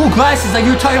Shrek with cool glasses, like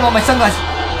you were talking about my sunglasses.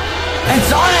 And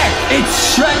Sonic!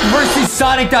 It's Shrek versus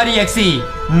Sonic.exe.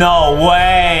 No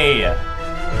way.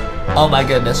 Oh my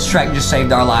goodness, Shrek just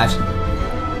saved our lives.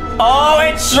 Oh,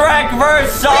 it's Shrek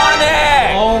versus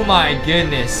Sonic! Oh my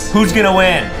goodness. Who's gonna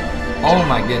win? Oh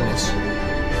my goodness.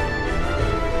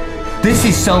 This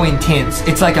is so intense.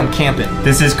 It's like I'm camping.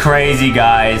 This is crazy,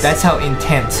 guys. That's how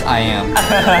intense I am.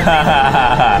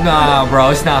 Nah, bro,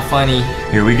 it's not funny.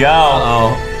 Here we go.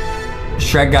 Uh-oh.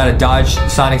 Shrek got to dodge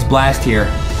Sonic's blast here.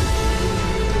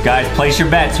 Guys, place your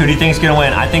bets. Who do you think's gonna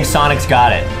win? I think Sonic's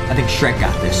got it. I think Shrek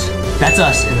got this. That's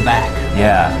us in the back.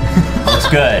 Yeah. Looks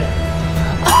good.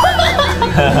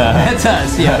 That's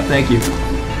us. Yeah, thank you.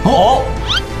 Oh!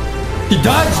 He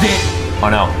dodged it! Oh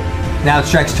no. Now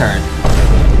it's Shrek's turn.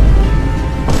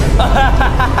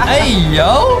 Hey,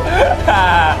 yo!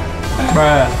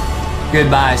 Bruh.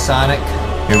 Goodbye, Sonic.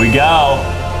 Here we go.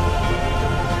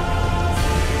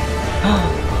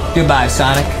 Goodbye,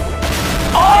 Sonic.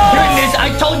 Oh! Goodness, I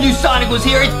told you Sonic was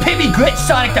here. It's Pibby Glitch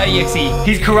Sonic.exe.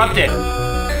 He's corrupted.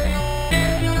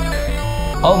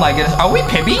 Oh my goodness. Are we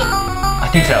Pibby? I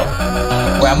think so.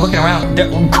 Wait, I'm looking around.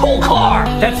 Cool car!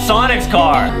 That's Sonic's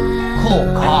car.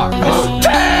 Cool car.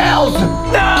 Tails!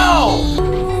 No!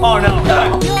 Oh no.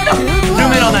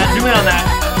 Zoom in on that. Zoom in on that.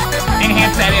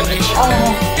 Enhance that image.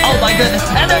 Oh my goodness.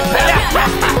 And there's Pibby.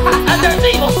 And there's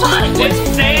evil Sonic. It's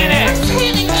Sonic.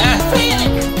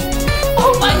 Panic.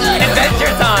 Oh my goodness.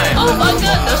 Adventure time. Oh my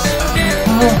goodness.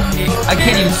 I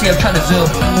can't even see. I'm trying to zoom.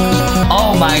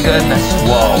 Oh my goodness.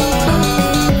 Whoa.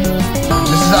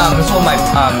 This is what my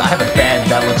I have a bed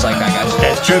that looks like that, guys.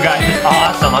 That's true, guys. It's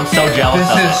awesome. I'm so jealous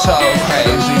of This is it. so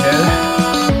crazy, dude.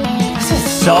 This is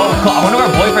so cool. I wonder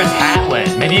where boyfriend's hat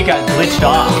went. Maybe it got glitched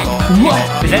off. What?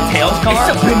 Is that Tails' car?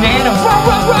 It's a banana.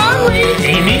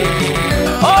 Amy?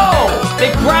 Oh!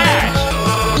 They crashed!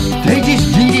 They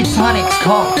just yeeted Sonic's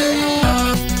car.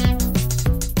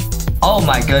 Oh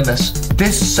my goodness.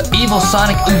 This evil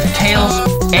Sonic oozed Tails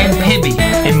and Pibby.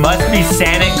 It must be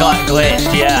Sonic got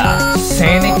glitched, yeah.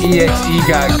 Sonic.exe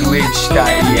got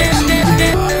glitched.exe.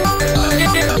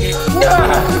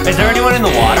 Is there anyone in the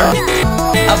water?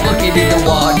 I'm looking in the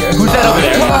water. Who's that over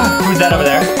there? Who's that over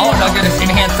there? Oh my goodness,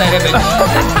 enhance that image.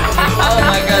 Oh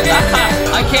my goodness.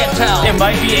 I can't tell. It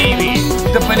might be Amy.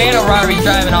 The banana Rari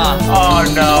driving off. Oh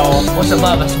no. What's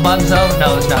above us? Bunzo?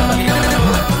 No, it's not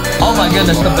Bunzo. Oh my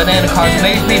goodness, the banana car is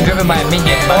maybe being driven by a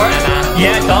minion. Or,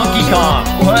 yeah, Donkey Kong.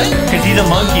 What? Because he's a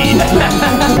monkey. You know what I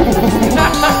mean?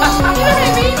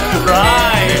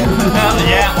 Right.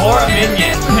 Yeah, or a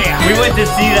minion. Yeah. We went to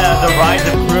see the Rise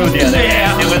of Gru the other day.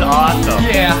 It was awesome.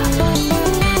 Yeah.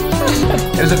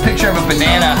 There's a picture of a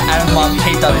banana Adam's mom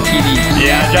taped on the TV.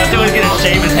 Yeah, Justin was gonna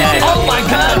shave his head. Oh my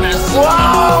goodness!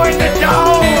 Whoa, it's a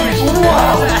Doge!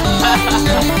 Whoa!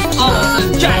 Oh,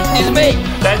 it's a giant, it's me!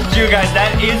 That's true, guys.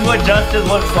 That is what Justin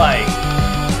looks like.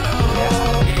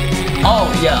 Oh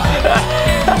yeah.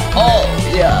 Oh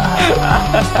yeah.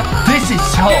 This is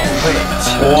so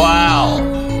rich. Wow.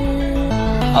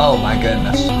 Oh my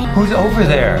goodness. Who's over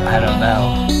there? I don't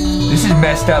know. This is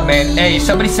messed up, man. Hey,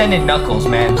 somebody send in Knuckles,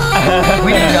 man.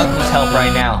 We need Knuckles' help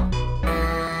right now.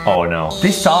 Oh no.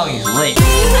 This song is lit.